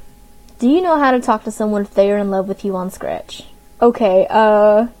 Do you know how to talk to someone if they are in love with you on Scratch? Okay,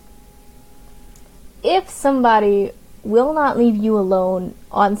 if somebody will not leave you alone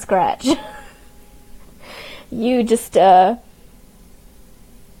on Scratch, you just, It's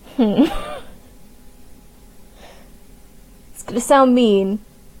gonna sound mean.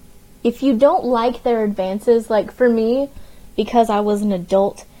 If you don't like their advances, like for me, because I was an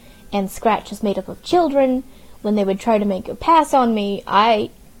adult and Scratch is made up of children, when they would try to make a pass on me, I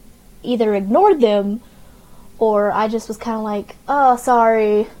either ignored them or I just was kind of like, oh,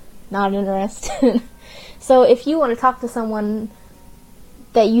 sorry, not interested. So if you want to talk to someone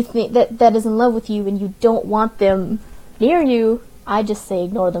that you think that is in love with you and you don't want them near you, I just say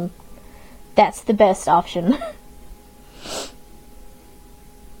ignore them. That's the best option.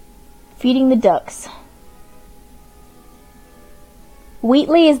 Feeding the ducks.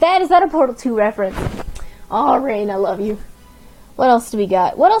 Wheatley, is that a Portal 2 reference? Oh, Rain, I love you. What else do we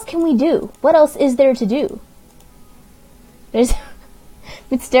got? What else can we do? What else is there to do? There's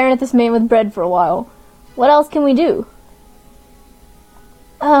been staring at this man with bread for a while. What else can we do?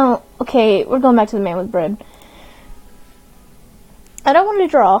 Oh, okay, we're going back to the man with bread. I don't want to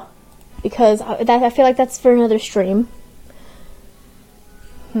draw, because I feel like that's for another stream.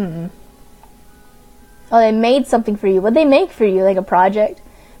 Oh, they made something for you. What'd they make for you? Like a project?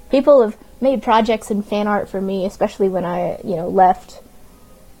 People have made projects and fan art for me, especially when I, left.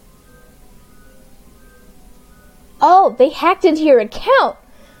 Oh, they hacked into your account!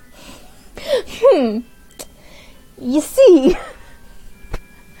 You see,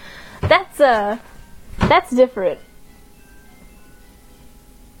 that's different.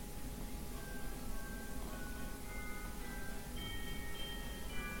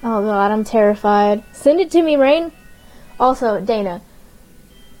 Oh god, I'm terrified. Send it to me, Rain. Also, Dana,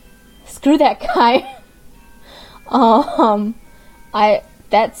 screw that guy.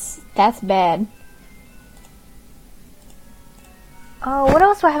 That's bad. Oh, what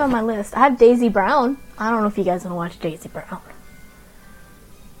else do I have on my list? I have Daisy Brown. I don't know if you guys want to watch Daisy Brown.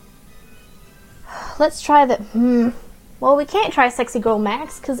 Let's try the, well, we can't try Sexy Girl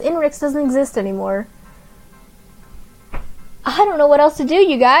Max, because Inrix doesn't exist anymore. I don't know what else to do,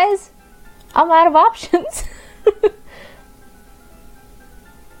 you guys. I'm out of options.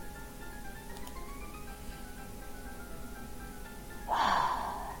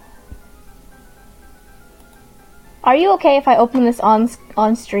 Are you okay if I open this on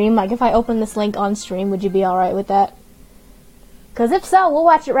stream? Like, if I open this link on stream, would you be alright with that? Because if so, we'll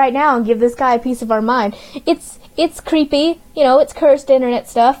watch it right now and give this guy a piece of our mind. It's creepy. It's cursed internet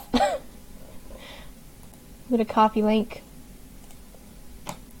stuff. I'm gonna copy link.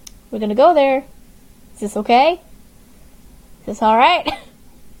 We're gonna go there. Is this okay? Is this alright?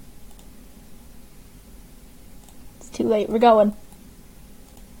 It's too late. We're going.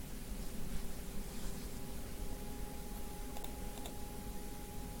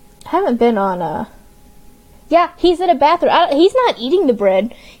 I haven't been on, yeah, he's in a bathroom. He's not eating the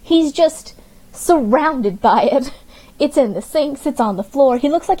bread. He's just surrounded by it. It's in the sinks. It's on the floor. He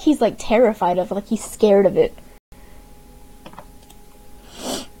looks like he's, like, terrified of it. Like, he's scared of it.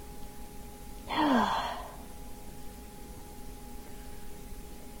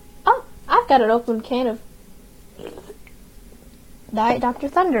 Oh, I've got an open can of Diet Dr.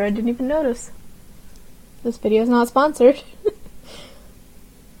 Thunder. I didn't even notice. This video is not sponsored.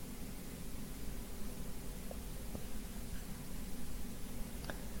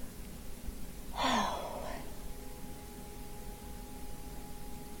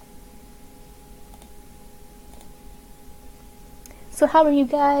 So how are you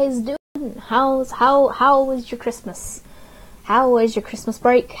guys doing? How was your Christmas? How was your Christmas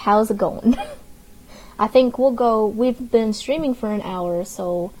break? How's it going? I think we've been streaming for an hour,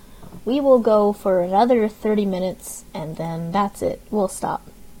 so we will go for another 30 minutes, and then that's it. We'll stop.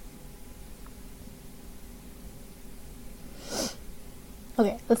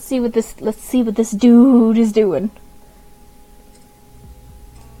 Okay, let's see what this dude is doing.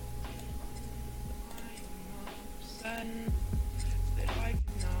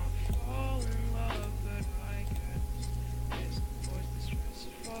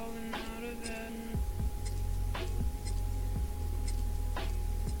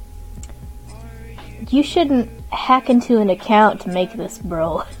 You shouldn't hack into an account to make this,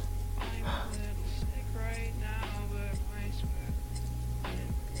 bro.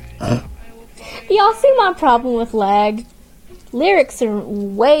 Y'all see my problem with lag? Lyrics are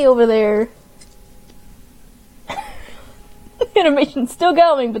way over there. Animation's still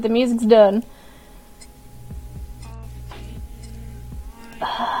going, but the music's done.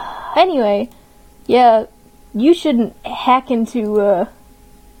 Anyway, yeah, you shouldn't hack into,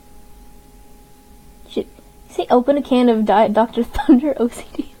 say open a can of Diet Dr. Thunder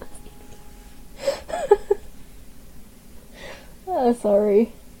OCD. Oh,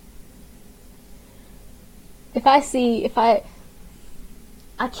 sorry.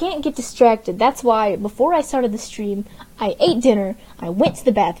 I can't get distracted. That's why before I started the stream, I ate dinner, I went to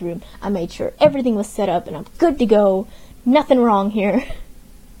the bathroom, I made sure everything was set up, and I'm good to go. Nothing wrong here.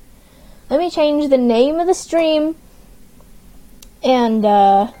 Let me change the name of the stream, and,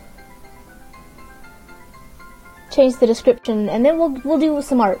 change the description, and then we'll do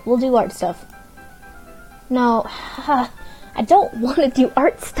some art. We'll do art stuff. No, I don't want to do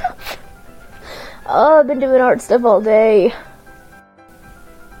art stuff. Oh, I've been doing art stuff all day.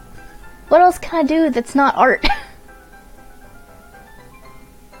 What else can I do that's not art?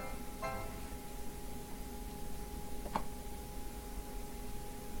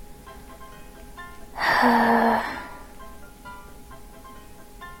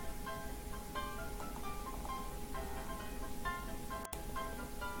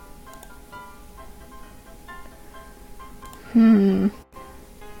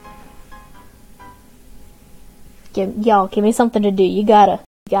 Y'all, give me something to do. You gotta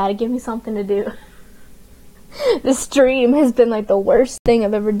give me something to do. This stream has been like the worst thing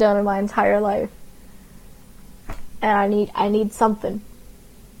I've ever done in my entire life. And I need something.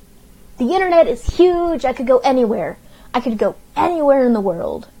 The internet is huge. I could go anywhere. I could go anywhere in the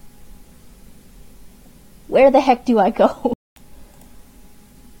world. Where the heck do I go?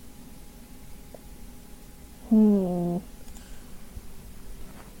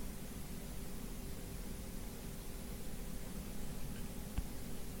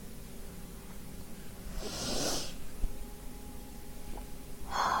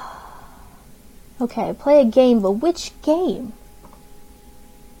 Okay, play a game, but which game?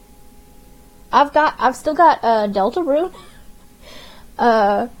 I've still got Deltarune.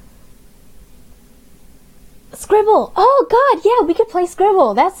 Scribble. Oh god, yeah, we could play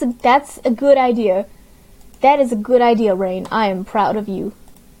Scribble. That's a good idea. That is a good idea, Rain. I am proud of you.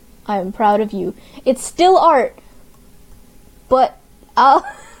 I am proud of you. It's still art, but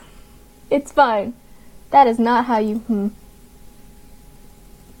it's fine. That is not how you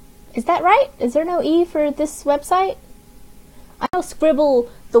Is that right? Is there no E for this website? I know Scribble,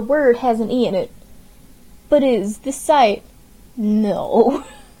 the word, has an E in it. But is this site? No.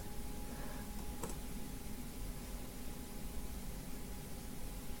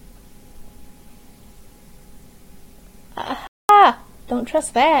 Don't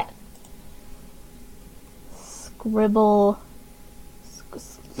trust that. Scribble.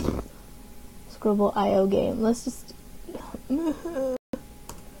 Scribble IO game. Let's just...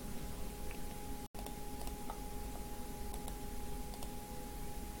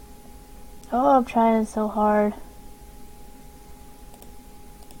 Oh, I'm trying so hard.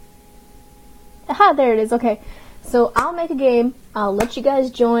 Aha, there it is. Okay. So I'll make a game. I'll let you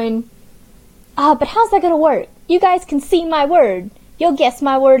guys join. But how's that gonna work? You guys can see my word. You'll guess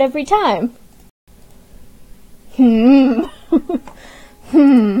my word every time.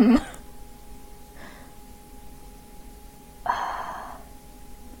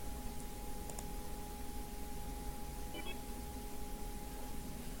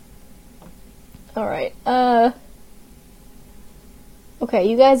 Alright, okay,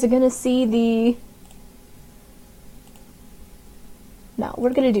 you guys are gonna see the... No,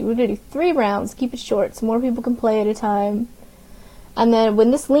 we're gonna do 3 rounds, keep it short, so more people can play at a time. And then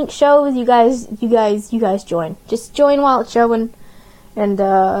when this link shows, you guys join. Just join while it's showing, and,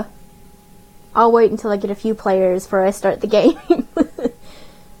 I'll wait until I get a few players before I start the game.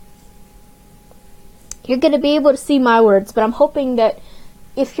 You're gonna be able to see my words, but I'm hoping that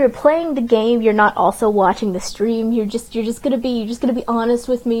if you're playing the game, you're not also watching the stream. You're just gonna be honest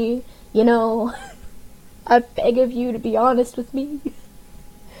with me, you know. I beg of you to be honest with me.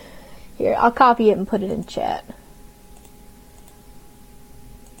 Here, I'll copy it and put it in chat.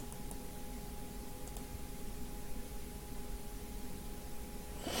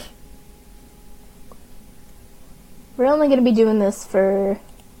 We're only gonna be doing this for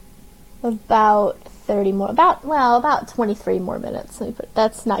about 30 more, about 23 more minutes. Let me put,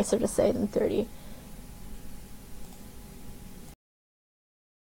 that's nicer to say than 30.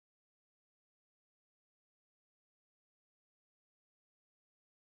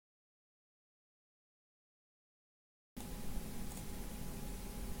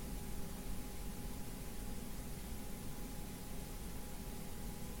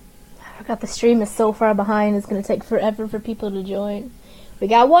 I forgot the stream is so far behind, it's gonna take forever for people to join. We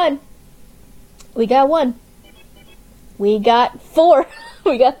got 1. We got 1. We got 4.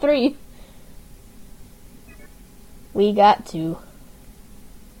 We got 3. We got 2.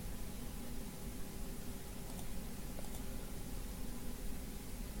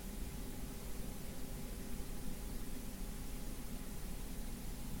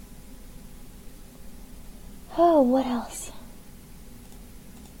 Oh, what else?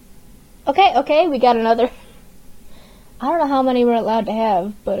 Okay, we got another. I don't know how many we're allowed to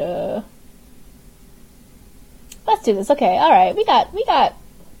have, but let's do this. Okay, alright, we got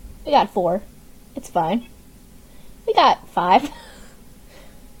 4. It's fine. We got 5.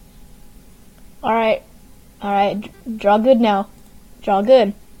 Alright, draw good now. Draw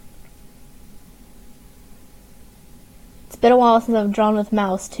good. It's been a while since I've drawn with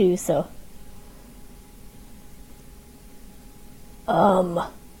mouse too, so. God,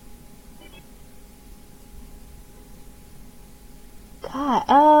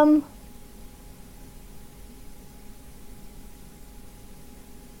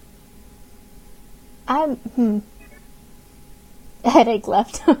 A headache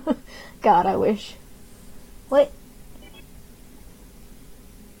left. God, I wish. What?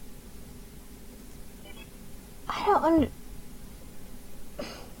 I don't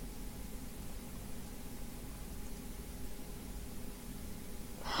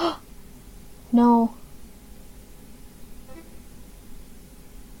No.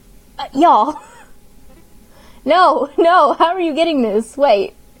 Y'all. No, how are you getting this?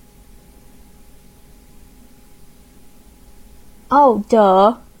 Wait. Oh,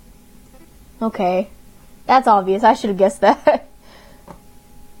 duh. Okay. That's obvious. I should have guessed that.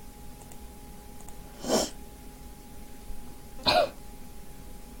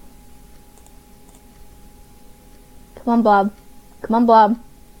 Come on, Blob. Come on, Blob.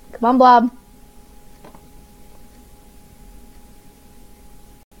 Come on, Blob.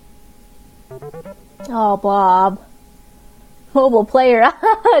 Oh, Blob. Mobile player.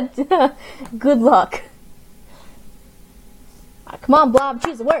 Good luck. Come on, Blob.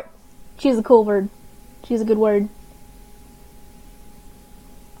 Choose a word. Choose a cool word. Choose a good word.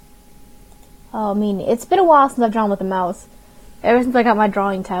 Oh, I mean, it's been a while since I've drawn with a mouse. Ever since I got my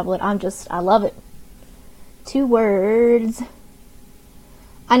drawing tablet, I love it. 2 words.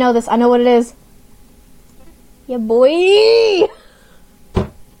 I know this. I know what it is. Yeah, boy!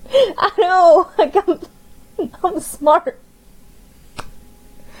 I know! I'm smart.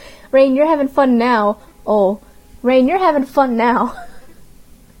 Rain, you're having fun now. Oh, Rain, you're having fun now.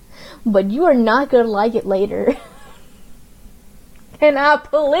 But you are not gonna like it later. Can I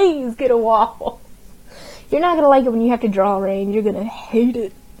please get a waffle? You're not gonna like it when you have to draw, Rain. You're gonna hate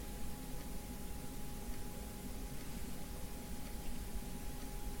it.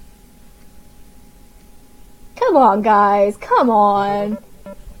 Come on, guys. Come on.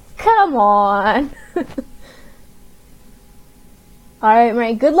 Come on. Alright,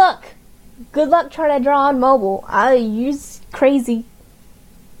 Rain, good luck. Good luck trying to draw on mobile. You're crazy.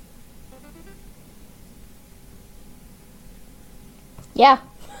 Yeah.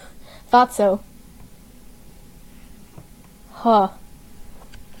 Thought so. Huh.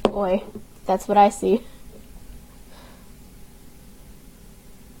 Boy, that's what I see.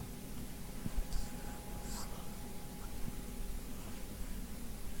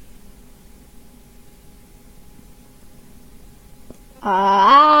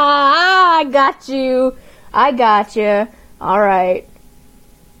 I got you. I got you. Alright.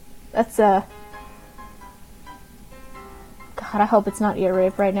 That's, God, I hope it's not ear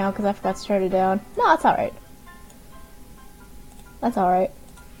rape right now, because I forgot to turn it down. No, it's alright. That's alright.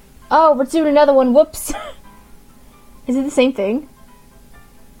 Oh, we're doing another one. Whoops. Is it the same thing?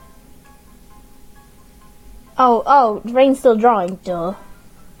 Oh, Rain's still drawing. Duh.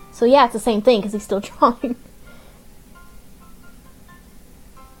 So yeah, it's the same thing, because he's still drawing.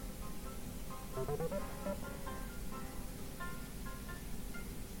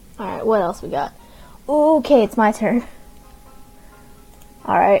 Alright, what else we got? Okay, it's my turn.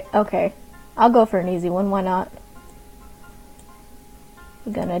 Alright, okay. I'll go for an easy one, why not?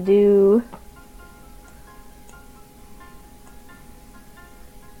 We're gonna do...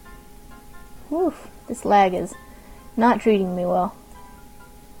 Oof, this lag is not treating me well.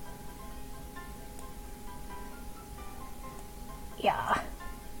 Yeah.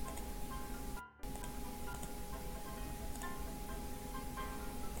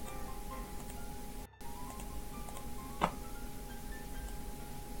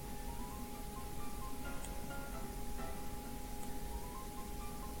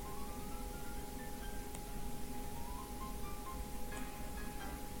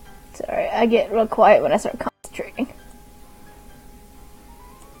 Sorry, I get real quiet when I start concentrating.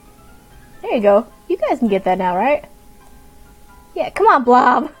 There you go. You guys can get that now, right? Yeah, come on,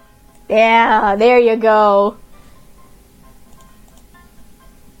 Blob. Yeah, there you go.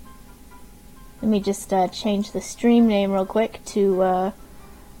 Let me just change the stream name real quick to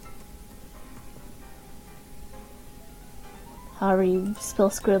however you spell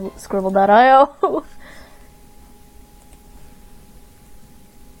scribble.io.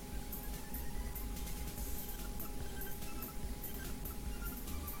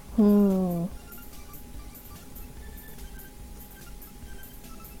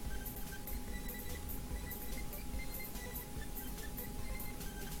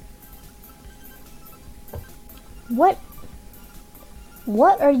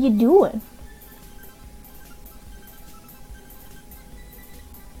 What are you doing?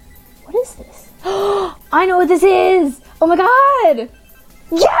 What is this? I know what this is! Oh my god!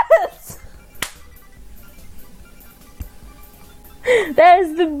 Yes! That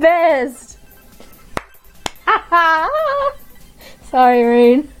is the best! Sorry,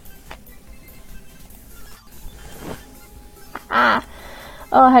 Rain. Oh,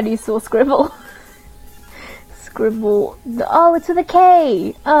 how do you spell scribble? Scribble. Oh, it's with a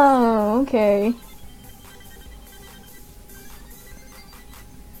K. Oh, okay.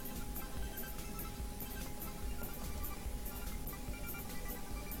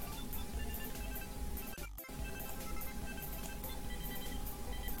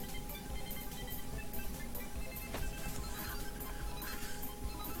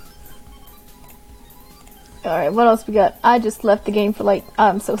 Alright, what else we got? I just left the game for like,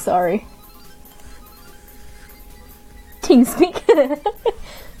 I'm so sorry. TeamSpeak.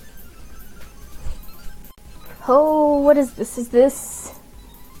 Oh, what is this? Is this...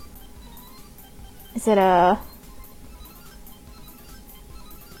 Is it a...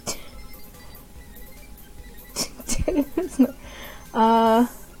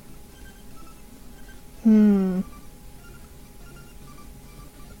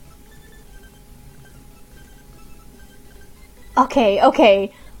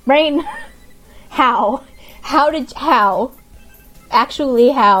 Okay. Rain, how? How? Actually,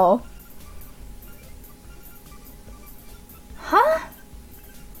 how? Huh?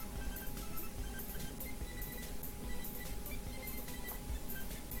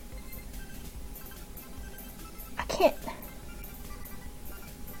 I can't...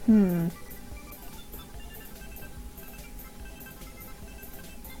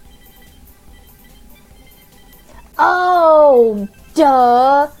 Oh,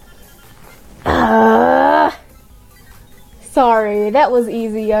 duh. Sorry, that was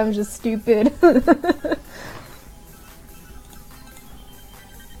easy. I'm just stupid.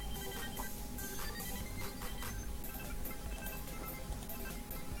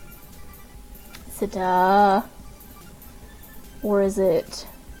 Is it, or is it...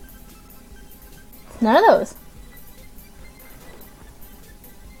 None of those.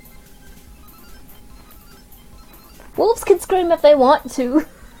 Wolves can scream if they want to.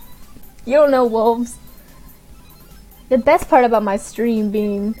 You don't know wolves. The best part about my stream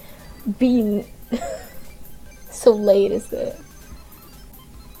being so late is that...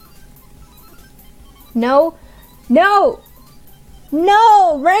 No,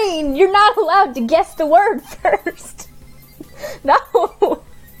 Rain, you're not allowed to guess the word first. No,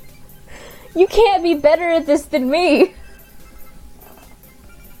 you can't be better at this than me.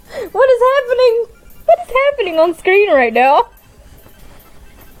 What is happening? What is happening on screen right now?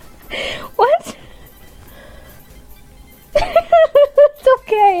 What? It's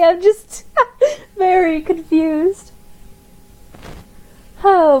okay, I'm just very confused.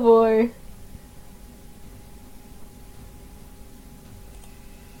 Oh boy.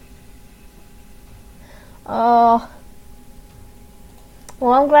 Oh.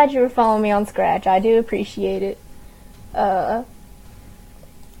 Well, I'm glad you were following me on Scratch. I do appreciate it. I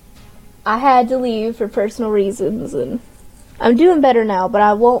had to leave for personal reasons, and I'm doing better now, but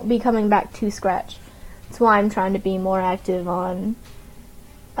I won't be coming back to Scratch. That's why I'm trying to be more active on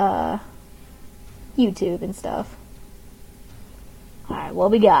YouTube and stuff. Alright, what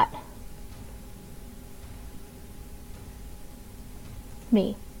we got?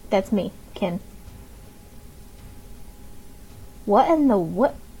 Me. That's me, Ken. What in the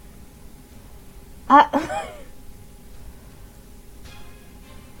what?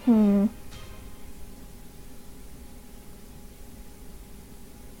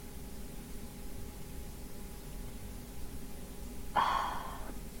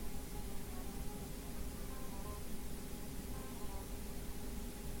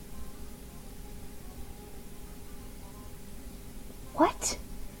 What?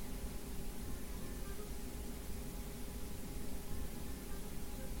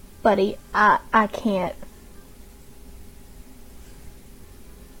 Buddy, I can't.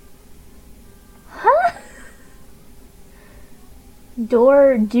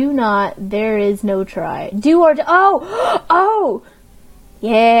 Door, do not, there is no try. Do or oh! Oh!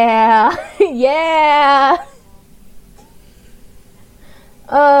 Yeah! Yeah!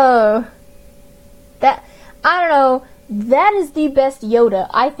 Oh. That, I don't know, that is the best Yoda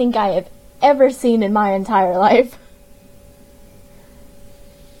I think I have ever seen in my entire life.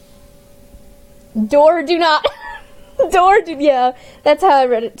 Door, do not. Door, do, yeah, that's how I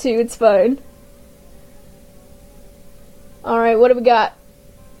read it too, it's fine. Alright, what do we got?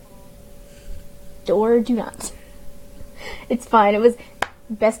 Door, do not. It's fine, it was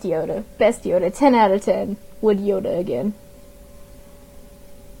best Yoda. Best Yoda, 10 out of 10. Would Yoda again.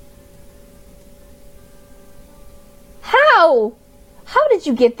 How? How did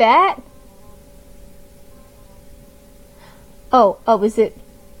you get that? Oh, is it?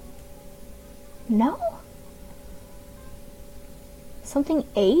 No? Something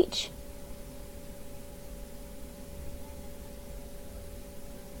H?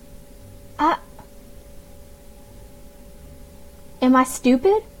 Am I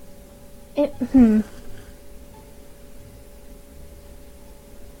stupid? What?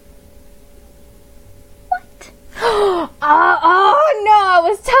 Oh no, I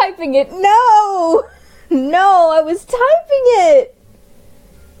was typing it. No! No, I was typing it.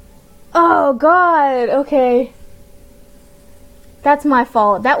 Oh god, okay. That's my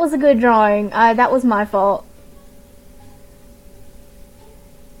fault. That was a good drawing. That was my fault.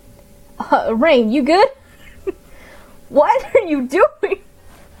 Rain, you good? What are you doing?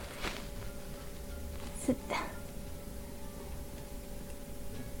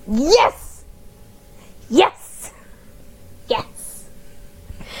 Yes! Yes! Yes!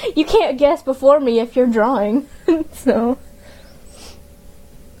 You can't guess before me if you're drawing. So.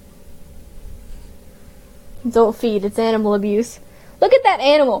 Don't feed, it's animal abuse. Look at that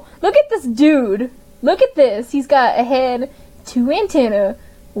animal. Look at this dude. Look at this. He's got a head, 2 antennae,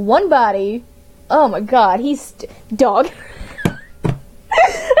 1 body. Oh my god, he's dog.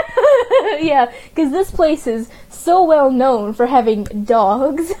 Yeah, because this place is so well known for having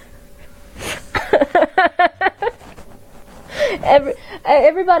dogs.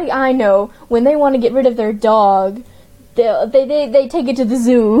 Everybody I know, when they want to get rid of their dog, they take it to the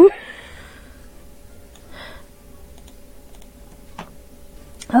zoo.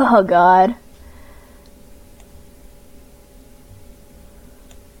 Oh god.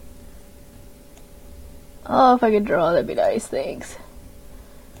 Oh, if I could draw, that'd be nice, thanks.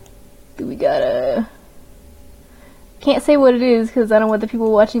 We gotta... Can't say what it is, because I don't want the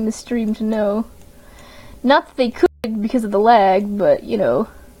people watching the stream to know. Not that they could, because of the lag, but, you know.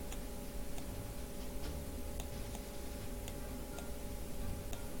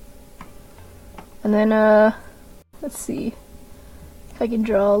 And then, let's see. If I can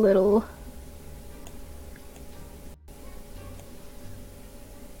draw a little...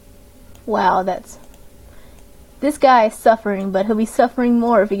 Wow, that's... This guy is suffering, but he'll be suffering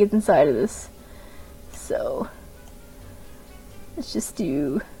more if he gets inside of this. So... Let's just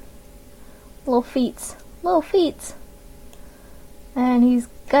do... Little feet. Little feet. And he's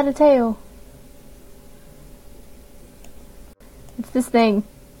got a tail. It's this thing.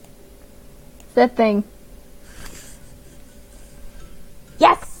 It's that thing.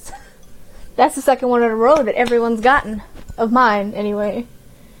 Yes! That's the second one in a row that everyone's gotten. Of mine, anyway.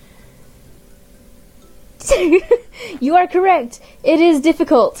 You are correct. It is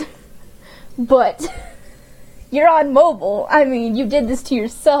difficult. But you're on mobile. I mean, you did this to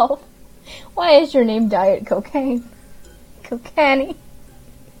yourself. Why is your name Diet Cocaine? Cocaine.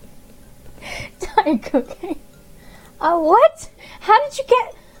 Diet Cocaine. What? How did you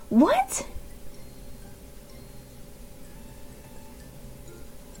get... What?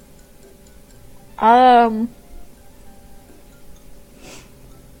 I don't...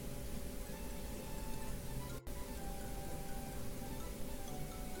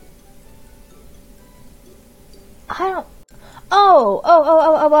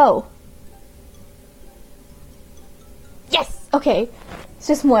 Oh. Yes! Okay. It's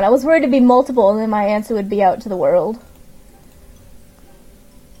just one. I was worried it'd be multiple and then my answer would be out to the world.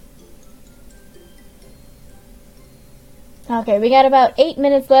 Okay, we got about 8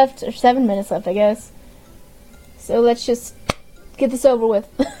 minutes left, or 7 minutes left, I guess. So let's just get this over with.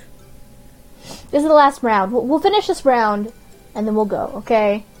 This is the last round. We'll finish this round, and then we'll go,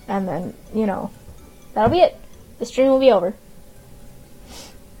 okay? And then, you know, that'll be it. The stream will be over.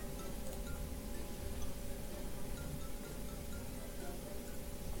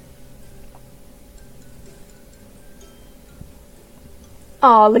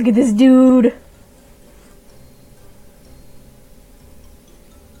 Aw, look at this dude.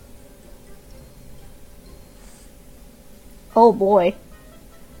 Oh boy.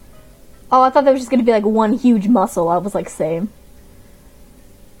 Oh, I thought that was just gonna be like one huge muscle. I was like, same.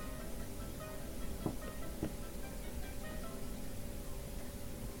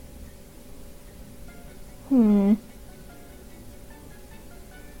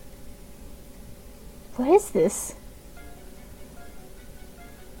 What is this?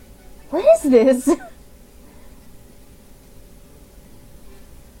 What is this?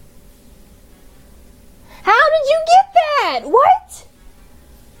 How did you get that? What?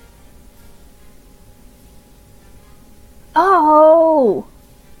 Oh.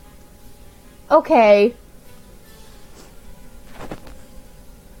 Okay.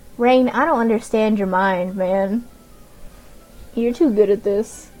 Rain, I don't understand your mind, man. You're too good at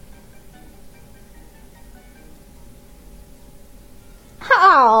this.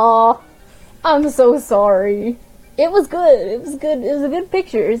 Oh, I'm so sorry. It was good. It was good. It was a good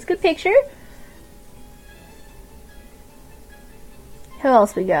picture. It's a good picture. Who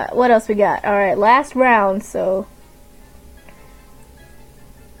else we got? What else we got? Alright, last round, so...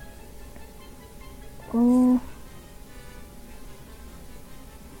 Ooh.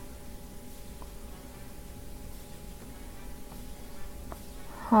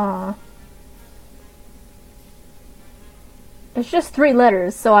 Huh. It's just 3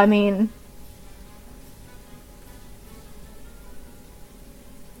 letters, so I mean...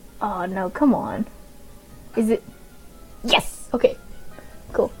 Oh no, come on. Is it... Yes! Okay.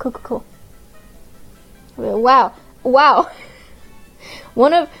 Cool. Wow. Wow.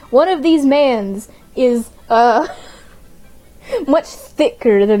 One of these mans is, much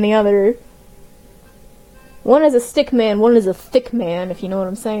thicker than the other. One is a stick man, one is a thick man, if you know what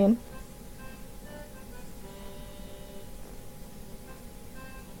I'm saying.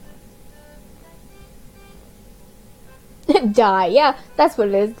 Die, yeah, that's what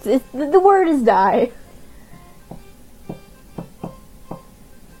it is. The word is die.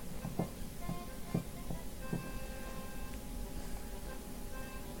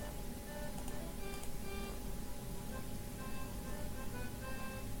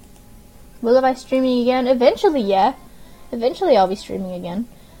 Will I be streaming again? Eventually, yeah. Eventually I'll be streaming again.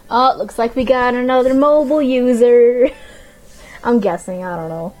 Oh, looks like we got another mobile user. I'm guessing, I don't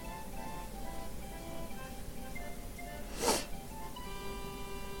know.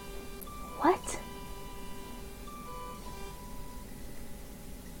 What?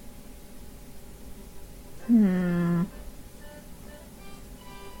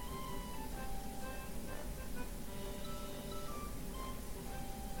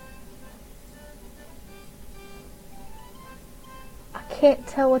 I can't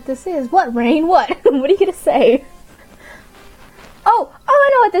tell what this is. What, Rain? What? What are you gonna say? Oh, I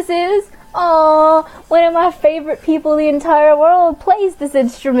know what this is. Oh, one of my favorite people in the entire world plays this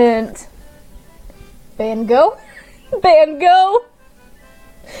instrument. Bango? Bango?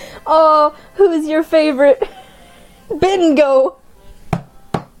 Oh, who's your favorite? Bingo.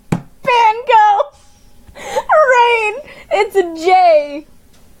 Bango. Rain, it's a J.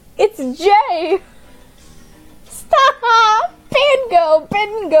 It's J. Stop. Bango,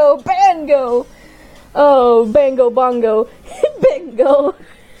 bingo, bango. Oh, bango, bongo. Bingo.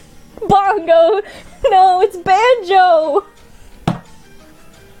 Bongo. No, it's banjo.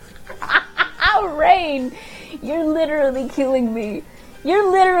 Rain, you're literally killing me. You're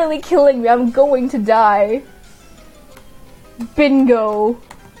literally killing me. I'm going to die. Bingo.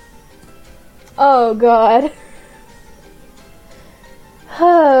 Oh, God.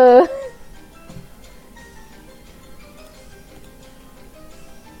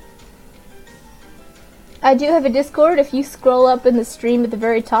 I do have a Discord. If you scroll up in the stream at the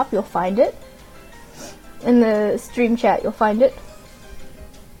very top, you'll find it. In the stream chat, you'll find it.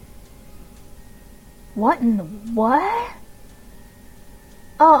 What in the what?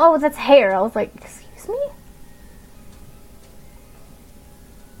 Oh, that's hair. I was like, excuse me?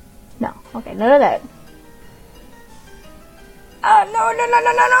 No. Okay, none of that.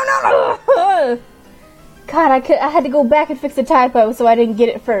 Oh, no. God, I had to go back and fix the typo, so I didn't get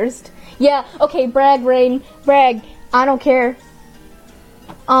it first. Yeah, okay, brag, Rain. Brag. I don't care.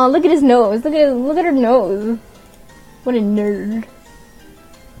 Look at his nose. Look at her nose. What a nerd.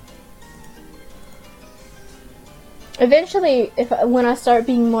 Eventually, when I start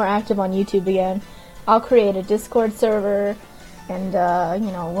being more active on YouTube again, I'll create a Discord server, and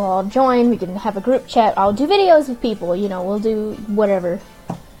you know, we'll all join. We can have a group chat. I'll do videos with people. You know, we'll do whatever.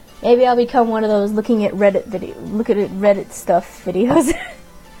 Maybe I'll become one of those look at Reddit stuff videos.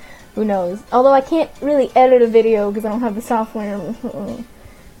 Who knows? Although I can't really edit a video because I don't have the software.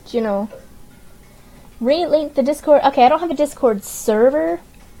 You know, relink the Discord. Okay, I don't have a Discord server.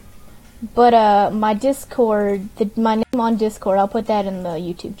 But my Discord, my name on Discord, I'll put that in the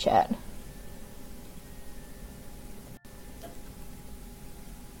YouTube chat.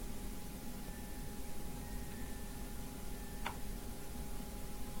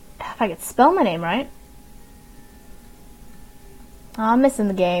 If I could spell my name right. Oh, I'm missing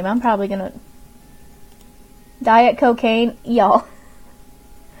the game. I'm probably gonna... Diet cocaine, y'all.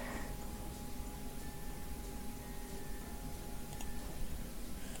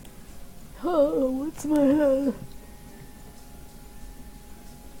 Oh, what's my head?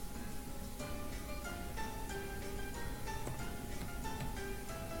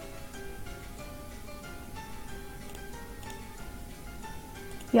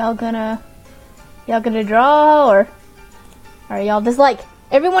 Y'all gonna draw, or are y'all dislike?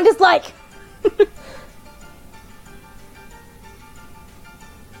 Everyone dislike!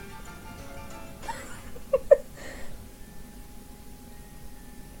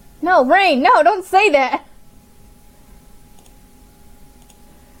 No, Rain, no, don't say that!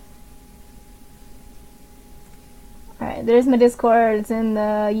 Alright, there's my Discord, it's in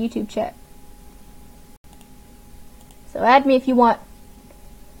the YouTube chat. So add me if you want.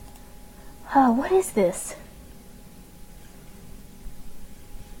 Oh, what is this?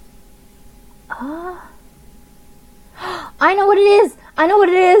 I know what it is! I know what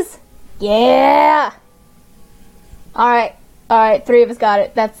it is! Yeah! Alright. Alright, 3 of us got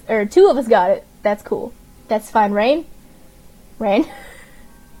it. Or 2 of us got it. That's cool. That's fine. Rain? Rain?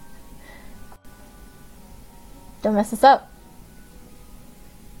 Don't mess this up.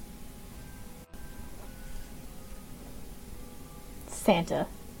 Santa.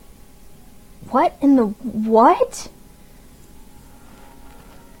 What in the... What?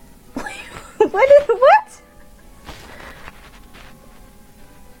 What?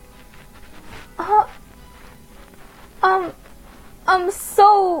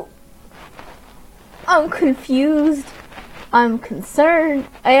 I'm confused. I'm concerned.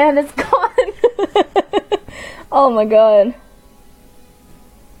 And it's gone. Oh my god.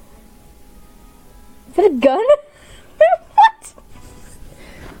 Is it a gun? What?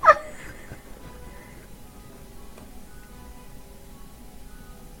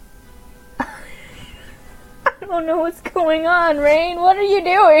 I don't know what's going on, Rain. What are you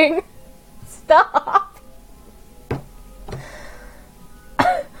doing? Stop.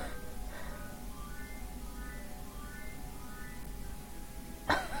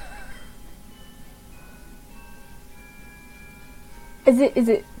 Is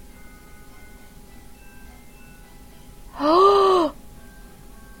it? Oh!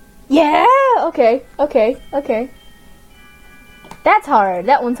 Yeah! Okay. That's hard.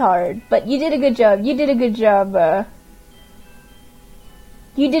 That one's hard. But you did a good job. You did a good job.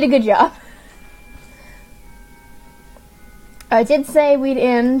 I did say we'd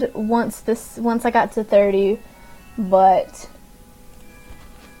end once I got to 30, but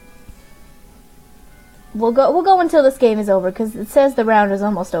we'll go until this game is over, because it says the round is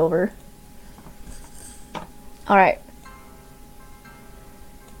almost over. Alright.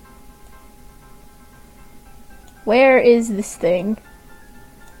 Where is this thing?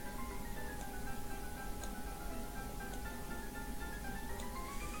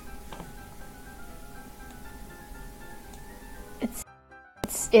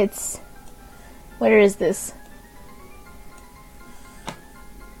 It's where is this?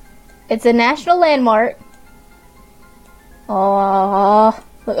 It's a national landmark. Oh,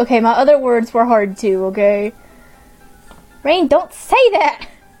 okay, my other words were hard too, okay? Rain, don't say that!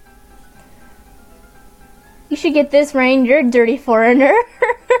 You should get this, Rain, you're a dirty foreigner.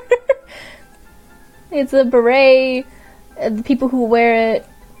 It's a beret. The people who wear it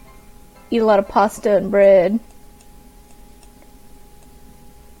eat a lot of pasta and bread.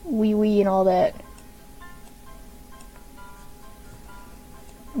 Wee and all that.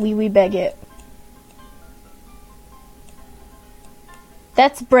 Wee baguette.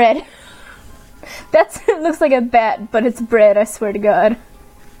 That's bread. It looks like a bat, but it's bread, I swear to God.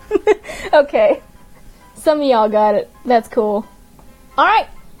 Okay. Some of y'all got it. That's cool. Alright.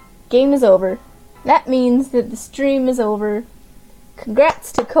 Game is over. That means that the stream is over.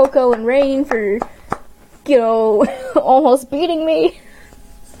 Congrats to Coco and Rain for, almost beating me.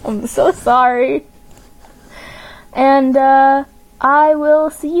 I'm so sorry. And, I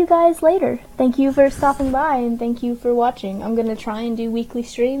will see you guys later. Thank you for stopping by, and thank you for watching. I'm gonna try and do weekly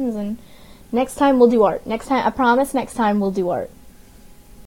streams, and next time we'll do art. I promise next time we'll do art.